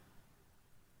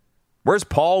 Where's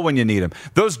Paul when you need him?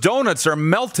 Those donuts are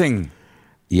melting.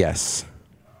 Yes.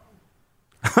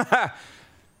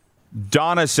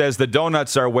 Donna says, the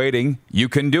donuts are waiting. You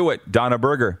can do it, Donna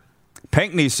Berger.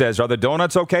 Pinkney says, are the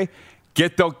donuts okay?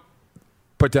 Get the...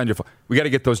 Put down your phone. We got to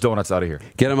get those donuts out of here.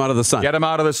 Get them out of the sun. Get them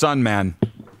out of the sun, man.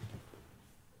 Get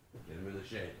them in the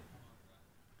shade.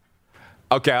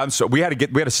 Okay, we had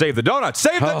to save the donuts.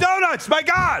 Save the donuts, my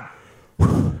God!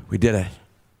 We did it.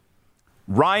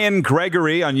 Ryan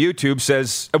Gregory on YouTube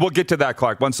says, we'll get to that,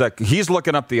 Clark. 1 sec. He's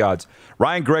looking up the odds.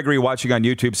 Ryan Gregory watching on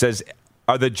YouTube says,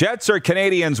 are the Jets or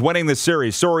Canadians winning the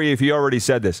series? Sorry if you already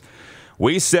said this.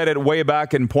 We said it way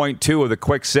back in point 2 of the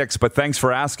quick 6, but thanks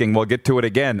for asking. We'll get to it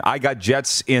again. I got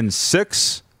Jets in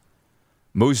 6.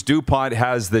 Moose DuPont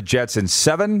has the Jets in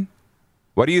 7.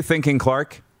 What are you thinking,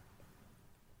 Clark?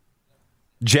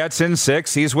 Jets in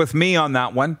 6. He's with me on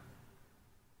that one.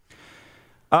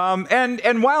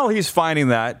 And while he's finding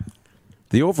that,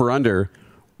 the over-under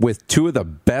with 2 of the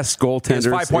best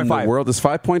goaltenders in the world is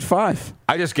 5.5.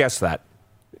 I just guessed that.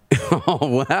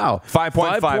 Oh, wow.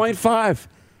 5.5. 5.5.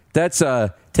 That's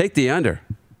take the under.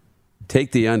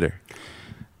 Take the under.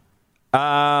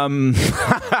 Ryan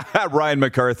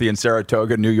McCarthy in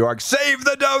Saratoga, New York. Save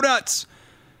the donuts!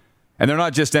 And they're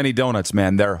not just any donuts,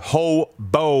 man. They're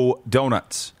hobo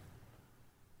donuts.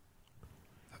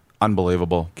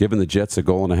 Unbelievable. Giving the Jets a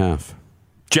goal and a half.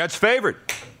 Jets favored.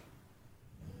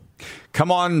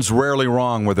 Come On's rarely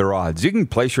wrong with their odds. You can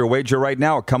place your wager right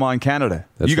now at Come On Canada.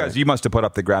 That's you guys, right. You must have put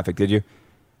up the graphic, did you?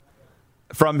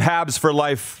 From Habs for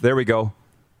Life. There we go.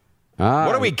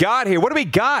 What do we got here? What do we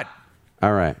got?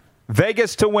 All right.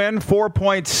 Vegas to win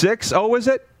 4.60, is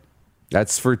it?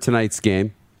 That's for tonight's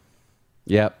game.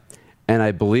 Yep. And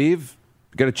I believe,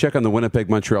 got to check on the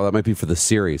Winnipeg-Montreal. That might be for the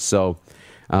series. So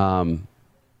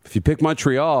if you pick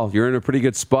Montreal, you're in a pretty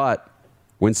good spot.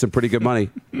 Win some pretty good money.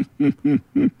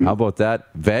 How about that?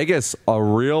 Vegas, a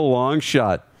real long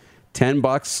shot.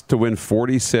 $10 to win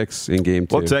 46 in game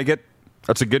 2. We'll take it.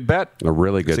 That's a good bet. A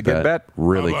really good bet. It's a good bet.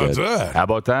 Really How about good. that? How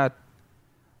about that?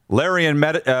 Larry in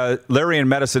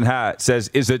Medicine Hat says,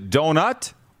 is it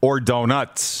donut or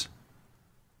donuts?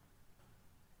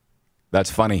 That's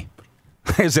funny.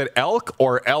 Is it elk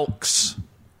or elks?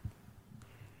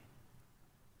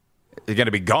 You're going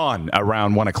to be gone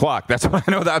around 1 o'clock. That's what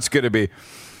I know that's going to be.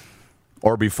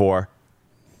 Or before.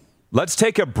 Let's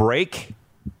take a break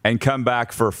and come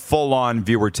back for full-on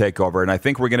viewer takeover. And I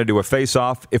think we're going to do a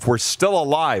face-off. If we're still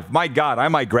alive, my God, I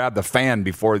might grab the fan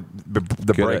before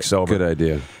the break's over. Good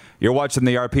idea. You're watching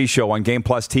the RP Show on Game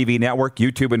Plus TV Network,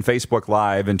 YouTube and Facebook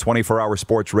Live, and 24-hour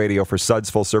sports radio for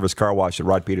Suds full-service car wash at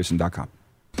rodpeterson.com.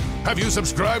 Have you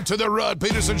subscribed to the Rod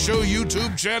Peterson Show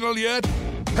YouTube channel yet?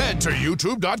 Head to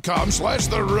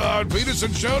youtube.com/The Rod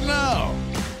Peterson Show now.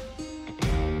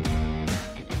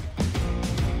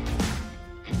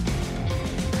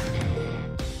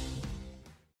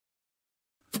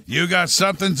 You got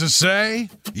something to say?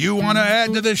 You want to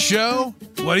add to the show?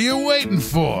 What are you waiting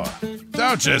for?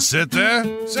 Don't just sit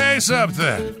there. Say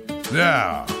something.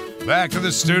 Now, back to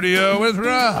the studio with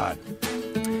Rod.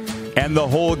 And the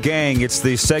whole gang. It's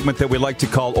the segment that we like to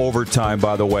call overtime,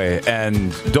 by the way.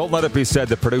 And don't let it be said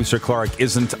that producer Clark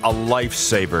isn't a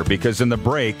lifesaver, because in the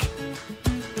break,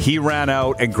 he ran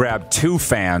out and grabbed 2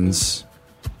 fans,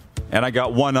 and I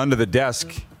got one under the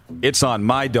desk. It's on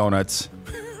my donuts.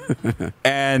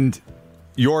 And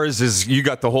yours is, you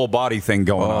got the whole body thing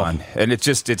going on. And it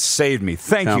saved me.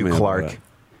 Thank Tell you, me Clark. about it.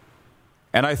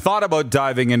 And I thought about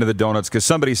diving into the donuts because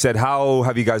somebody said, how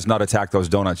have you guys not attacked those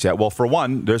donuts yet? Well, for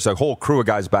one, there's a whole crew of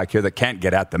guys back here that can't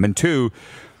get at them. And 2,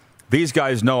 these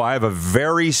guys know I have a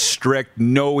very strict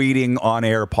no eating on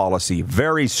air policy.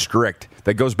 Very strict.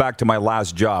 That goes back to my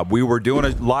last job. We were doing a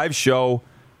live show.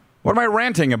 What am I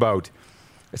ranting about?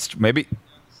 It's maybe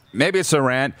it's a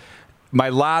rant. My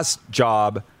last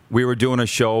job, we were doing a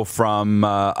show from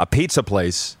a pizza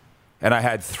place, and I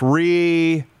had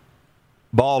 3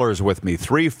 ballers with me,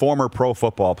 3 former pro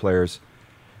football players.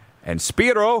 And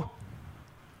Spiro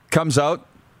comes out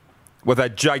with a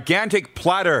gigantic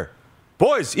platter.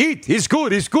 Boys, eat. He's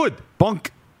good. He's good.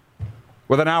 Bunk.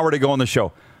 With an hour to go on the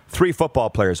show. 3 football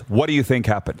players. What do you think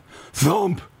happened?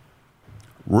 Thump.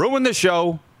 Ruined the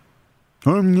show.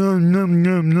 You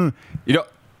know,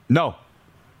 no.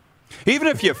 Even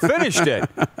if you finished it,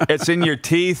 it's in your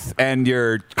teeth and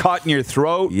you're caught in your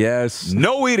throat. Yes.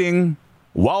 No eating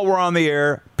while we're on the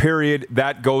air, period.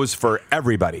 That goes for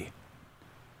everybody.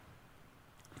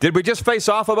 Did we just face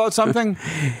off about something?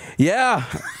 Yeah.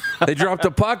 They dropped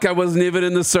a puck. I wasn't even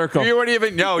in the circle. You weren't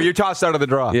even, no, you're tossed out of the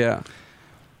draw. Yeah.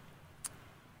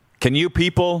 Can you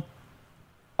people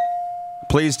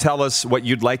please tell us what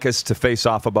you'd like us to face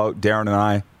off about, Darren and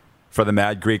I, for the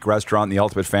Mad Greek Restaurant in the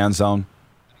Ultimate Fan Zone?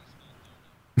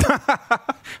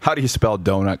 How do you spell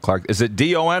donut, Clark? Is it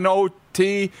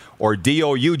D-O-N-O-T or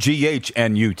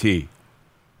D-O-U-G-H-N-U-T?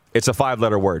 It's a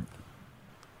 5-letter word.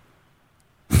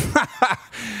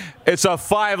 It's a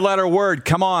 5-letter word.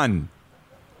 Come on.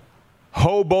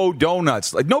 Hobo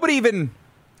donuts. Like, nobody even...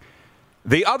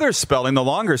 The other spelling, the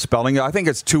longer spelling, I think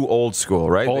it's too old school,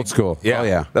 right? Old school. Yeah. Oh,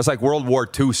 yeah. That's like World War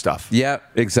II stuff. Yeah,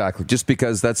 exactly. Just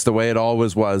because that's the way it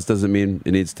always was doesn't mean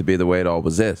it needs to be the way it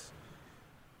always is.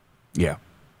 Yeah.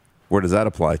 Where does that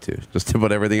apply to? Just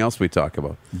about everything else we talk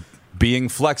about. Being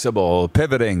flexible,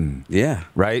 pivoting. Yeah.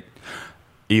 Right?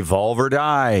 Evolve or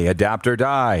die, adapt or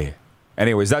die.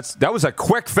 Anyways, that was a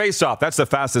quick face-off. That's the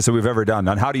fastest that we've ever done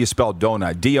on how do you spell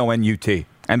donut. D-O-N-U-T.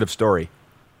 End of story.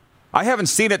 I haven't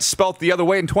seen it spelt the other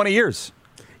way in 20 years.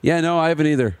 Yeah, no, I haven't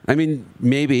either. I mean,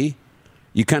 maybe.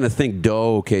 You kind of think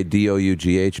dough, okay,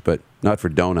 D-O-U-G-H, but not for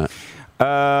donut.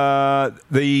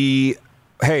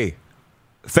 Hey,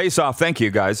 Face Off, thank you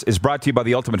guys, is brought to you by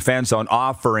the Ultimate Fan Zone,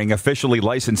 offering officially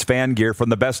licensed fan gear from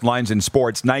the best lines in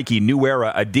sports: Nike, New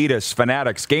Era, Adidas,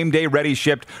 Fanatics. Game day ready,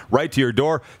 shipped right to your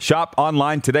door. Shop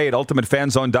online today at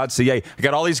ultimatefanzone.ca. I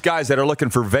got all these guys that are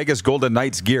looking for Vegas Golden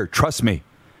Knights gear. Trust me,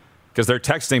 because they're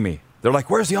texting me. They're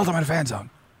like, where's the Ultimate Fan Zone?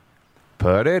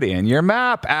 Put it in your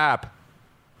map app.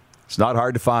 It's not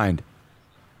hard to find.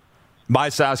 By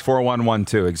Sask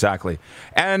 4112, exactly.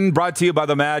 And brought to you by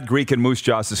the Mad Greek in Moose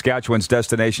Jaw, Saskatchewan's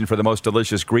destination for the most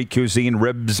delicious Greek cuisine,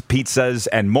 ribs, pizzas,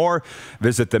 and more.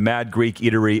 Visit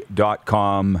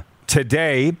themadgreekeatery.com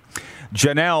today.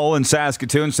 Janelle in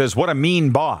Saskatoon says, what a mean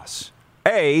boss.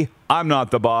 A, I'm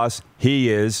not the boss. He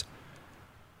is.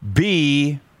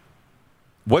 B,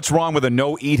 what's wrong with a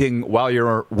no eating while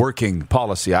you're working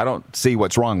policy? I don't see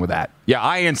what's wrong with that. Yeah,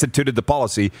 I instituted the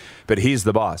policy, but he's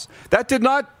the boss. That did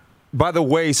not, by the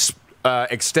way,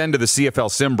 extend to the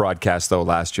CFL Sim broadcast, though,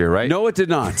 last year, right? No, it did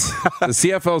not. The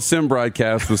CFL Sim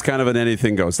broadcast was kind of an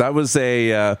anything goes. That was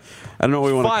a, I don't know what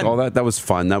we want to call that. That was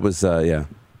fun. That was,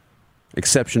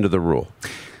 exception to the rule.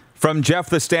 From Jeff,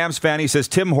 the Stamps fan, he says,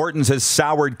 Tim Hortons has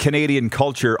soured Canadian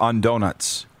culture on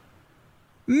donuts.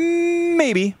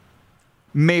 Maybe.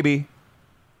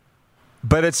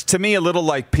 But it's, to me, a little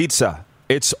like pizza.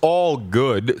 It's all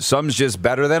good. Some's just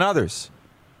better than others.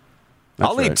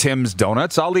 I'll eat Tim's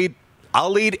donuts. I'll eat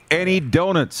any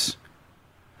donuts.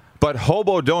 But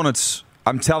Hobo Donuts,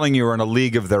 I'm telling you, are in a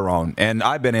league of their own. And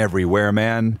I've been everywhere,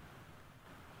 man.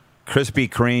 Krispy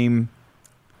Kreme.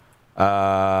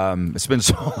 It's been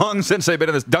so long since I've been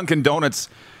in this. Dunkin' Donuts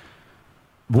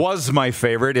was my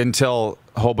favorite until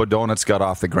Hobo Donuts got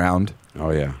off the ground.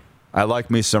 Oh, yeah. I like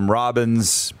me some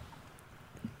Robbins.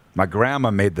 My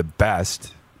grandma made the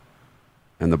best.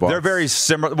 And the box. They're very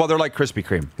similar. Well, they're like Krispy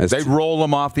Kreme. They roll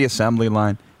them off the assembly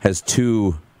line. Has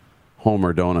 2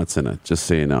 Homer donuts in it, just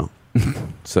so you know.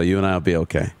 So you and I will be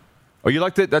okay. Oh, you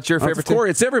liked it? That's your favorite? Of course,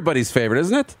 it's everybody's favorite,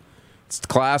 isn't it? It's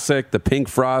classic, the pink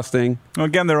frosting. Well,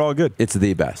 again, they're all good. It's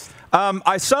the best.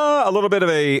 I saw a little bit of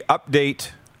a update,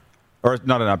 or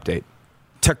not an update.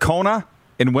 Tacona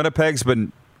in Winnipeg's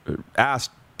been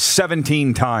asked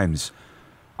 17 times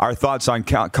our thoughts on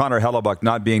Connor Hellebuck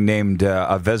not being named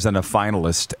a Vezina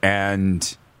finalist.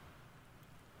 And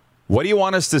what do you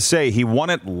want us to say? He won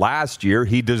it last year.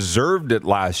 He deserved it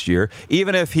last year.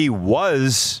 Even if he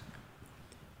was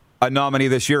a nominee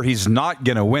this year, he's not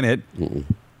going to win it.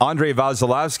 Andrei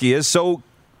Vasilevsky is. So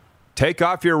take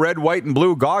off your red, white, and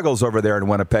blue goggles over there in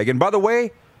Winnipeg. And by the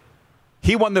way,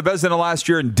 he won the Vezina last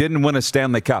year and didn't win a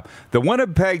Stanley Cup. The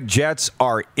Winnipeg Jets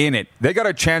are in it. They got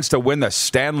a chance to win the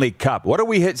Stanley Cup. What are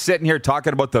we sitting here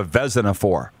talking about the Vezina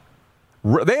for?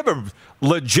 They have a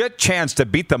legit chance to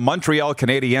beat the Montreal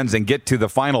Canadiens and get to the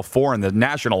Final Four in the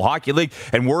National Hockey League.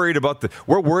 And we're worried about the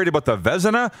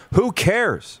Vezina? Who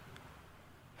cares?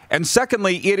 And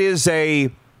secondly, it is a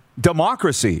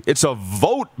democracy. It's a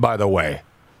vote, by the way.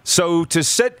 So to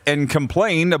sit and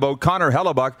complain about Connor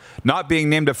Hellebuck not being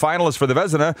named a finalist for the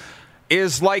Vezina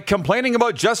is like complaining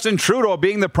about Justin Trudeau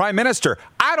being the prime minister.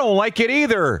 I don't like it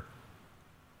either.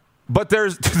 But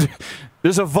there's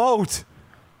a vote.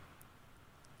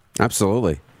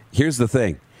 Absolutely. Here's the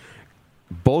thing.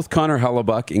 Both Connor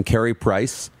Hellebuck and Carey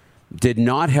Price did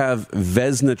not have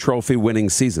Vezina Trophy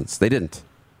winning seasons. They didn't.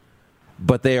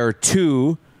 But they are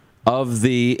 2 of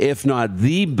the, if not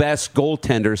the best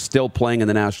goaltenders still playing in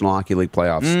the National Hockey League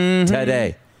playoffs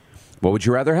today. What would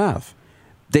you rather have?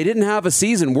 They didn't have a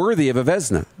season worthy of a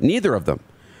Vezina, neither of them.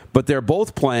 But they're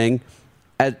both playing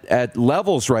at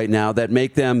levels right now that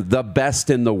make them the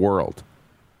best in the world.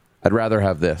 I'd rather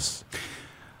have this.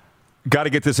 Got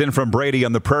to get this in from Brady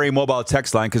on the Prairie Mobile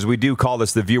text line because we do call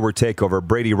this the viewer takeover.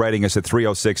 Brady writing us at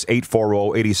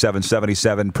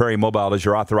 306-840-8777. Prairie Mobile is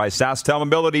your authorized SaskTel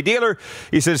mobility dealer.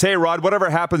 He says, hey, Rod, whatever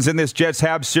happens in this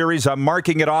Jets-Habs series, I'm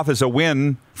marking it off as a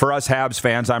win for us Habs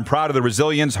fans. I'm proud of the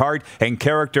resilience, heart, and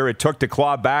character it took to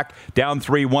claw back down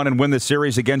 3-1 and win the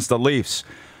series against the Leafs.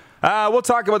 We'll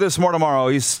talk about this more tomorrow.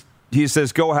 He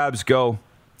says, go Habs, go.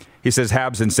 He says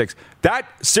Habs in 6. That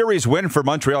series win for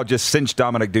Montreal just cinched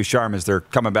Dominic Ducharme as they're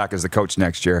coming back as the coach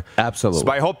next year. Absolutely.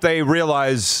 So I hope they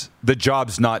realize the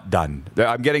job's not done.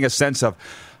 I'm getting a sense of,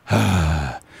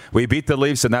 we beat the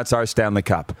Leafs and that's our Stanley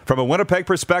Cup. From a Winnipeg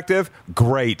perspective,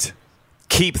 great.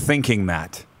 Keep thinking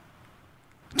that.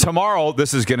 Tomorrow,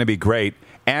 this is going to be great.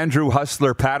 Andrew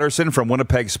Hustler Patterson from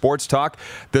Winnipeg Sports Talk.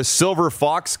 The Silver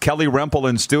Fox, Kelly Rempel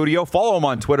in studio. Follow him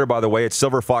on Twitter, by the way. It's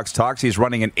Silver Fox Talks. He's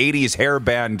running an 80s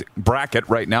hairband bracket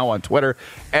right now on Twitter.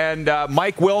 And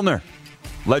Mike Wilner,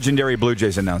 legendary Blue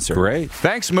Jays announcer. Great.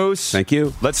 Thanks, Moose. Thank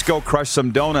you. Let's go crush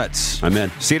some donuts. I'm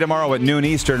in. See you tomorrow at noon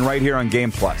Eastern right here on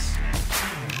Game Plus.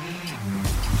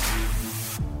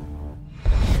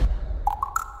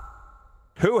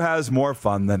 Who has more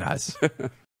fun than us?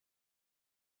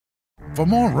 For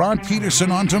more Rod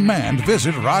Peterson on demand,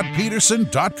 visit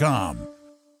rodpeterson.com.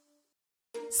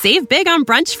 Save big on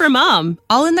brunch for mom,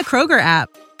 all in the Kroger app.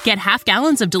 Get half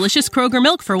gallons of delicious Kroger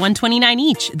milk for $1.29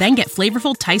 each. Then get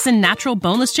flavorful Tyson natural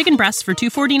boneless chicken breasts for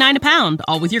 $2.49 a pound,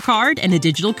 all with your card and a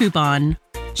digital coupon.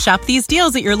 Shop these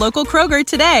deals at your local Kroger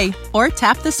today, or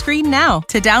tap the screen now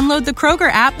to download the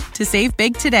Kroger app to save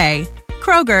big today.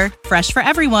 Kroger, fresh for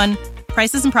everyone.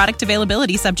 Prices and product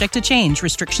availability subject to change.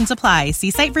 Restrictions apply.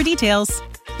 See site for details.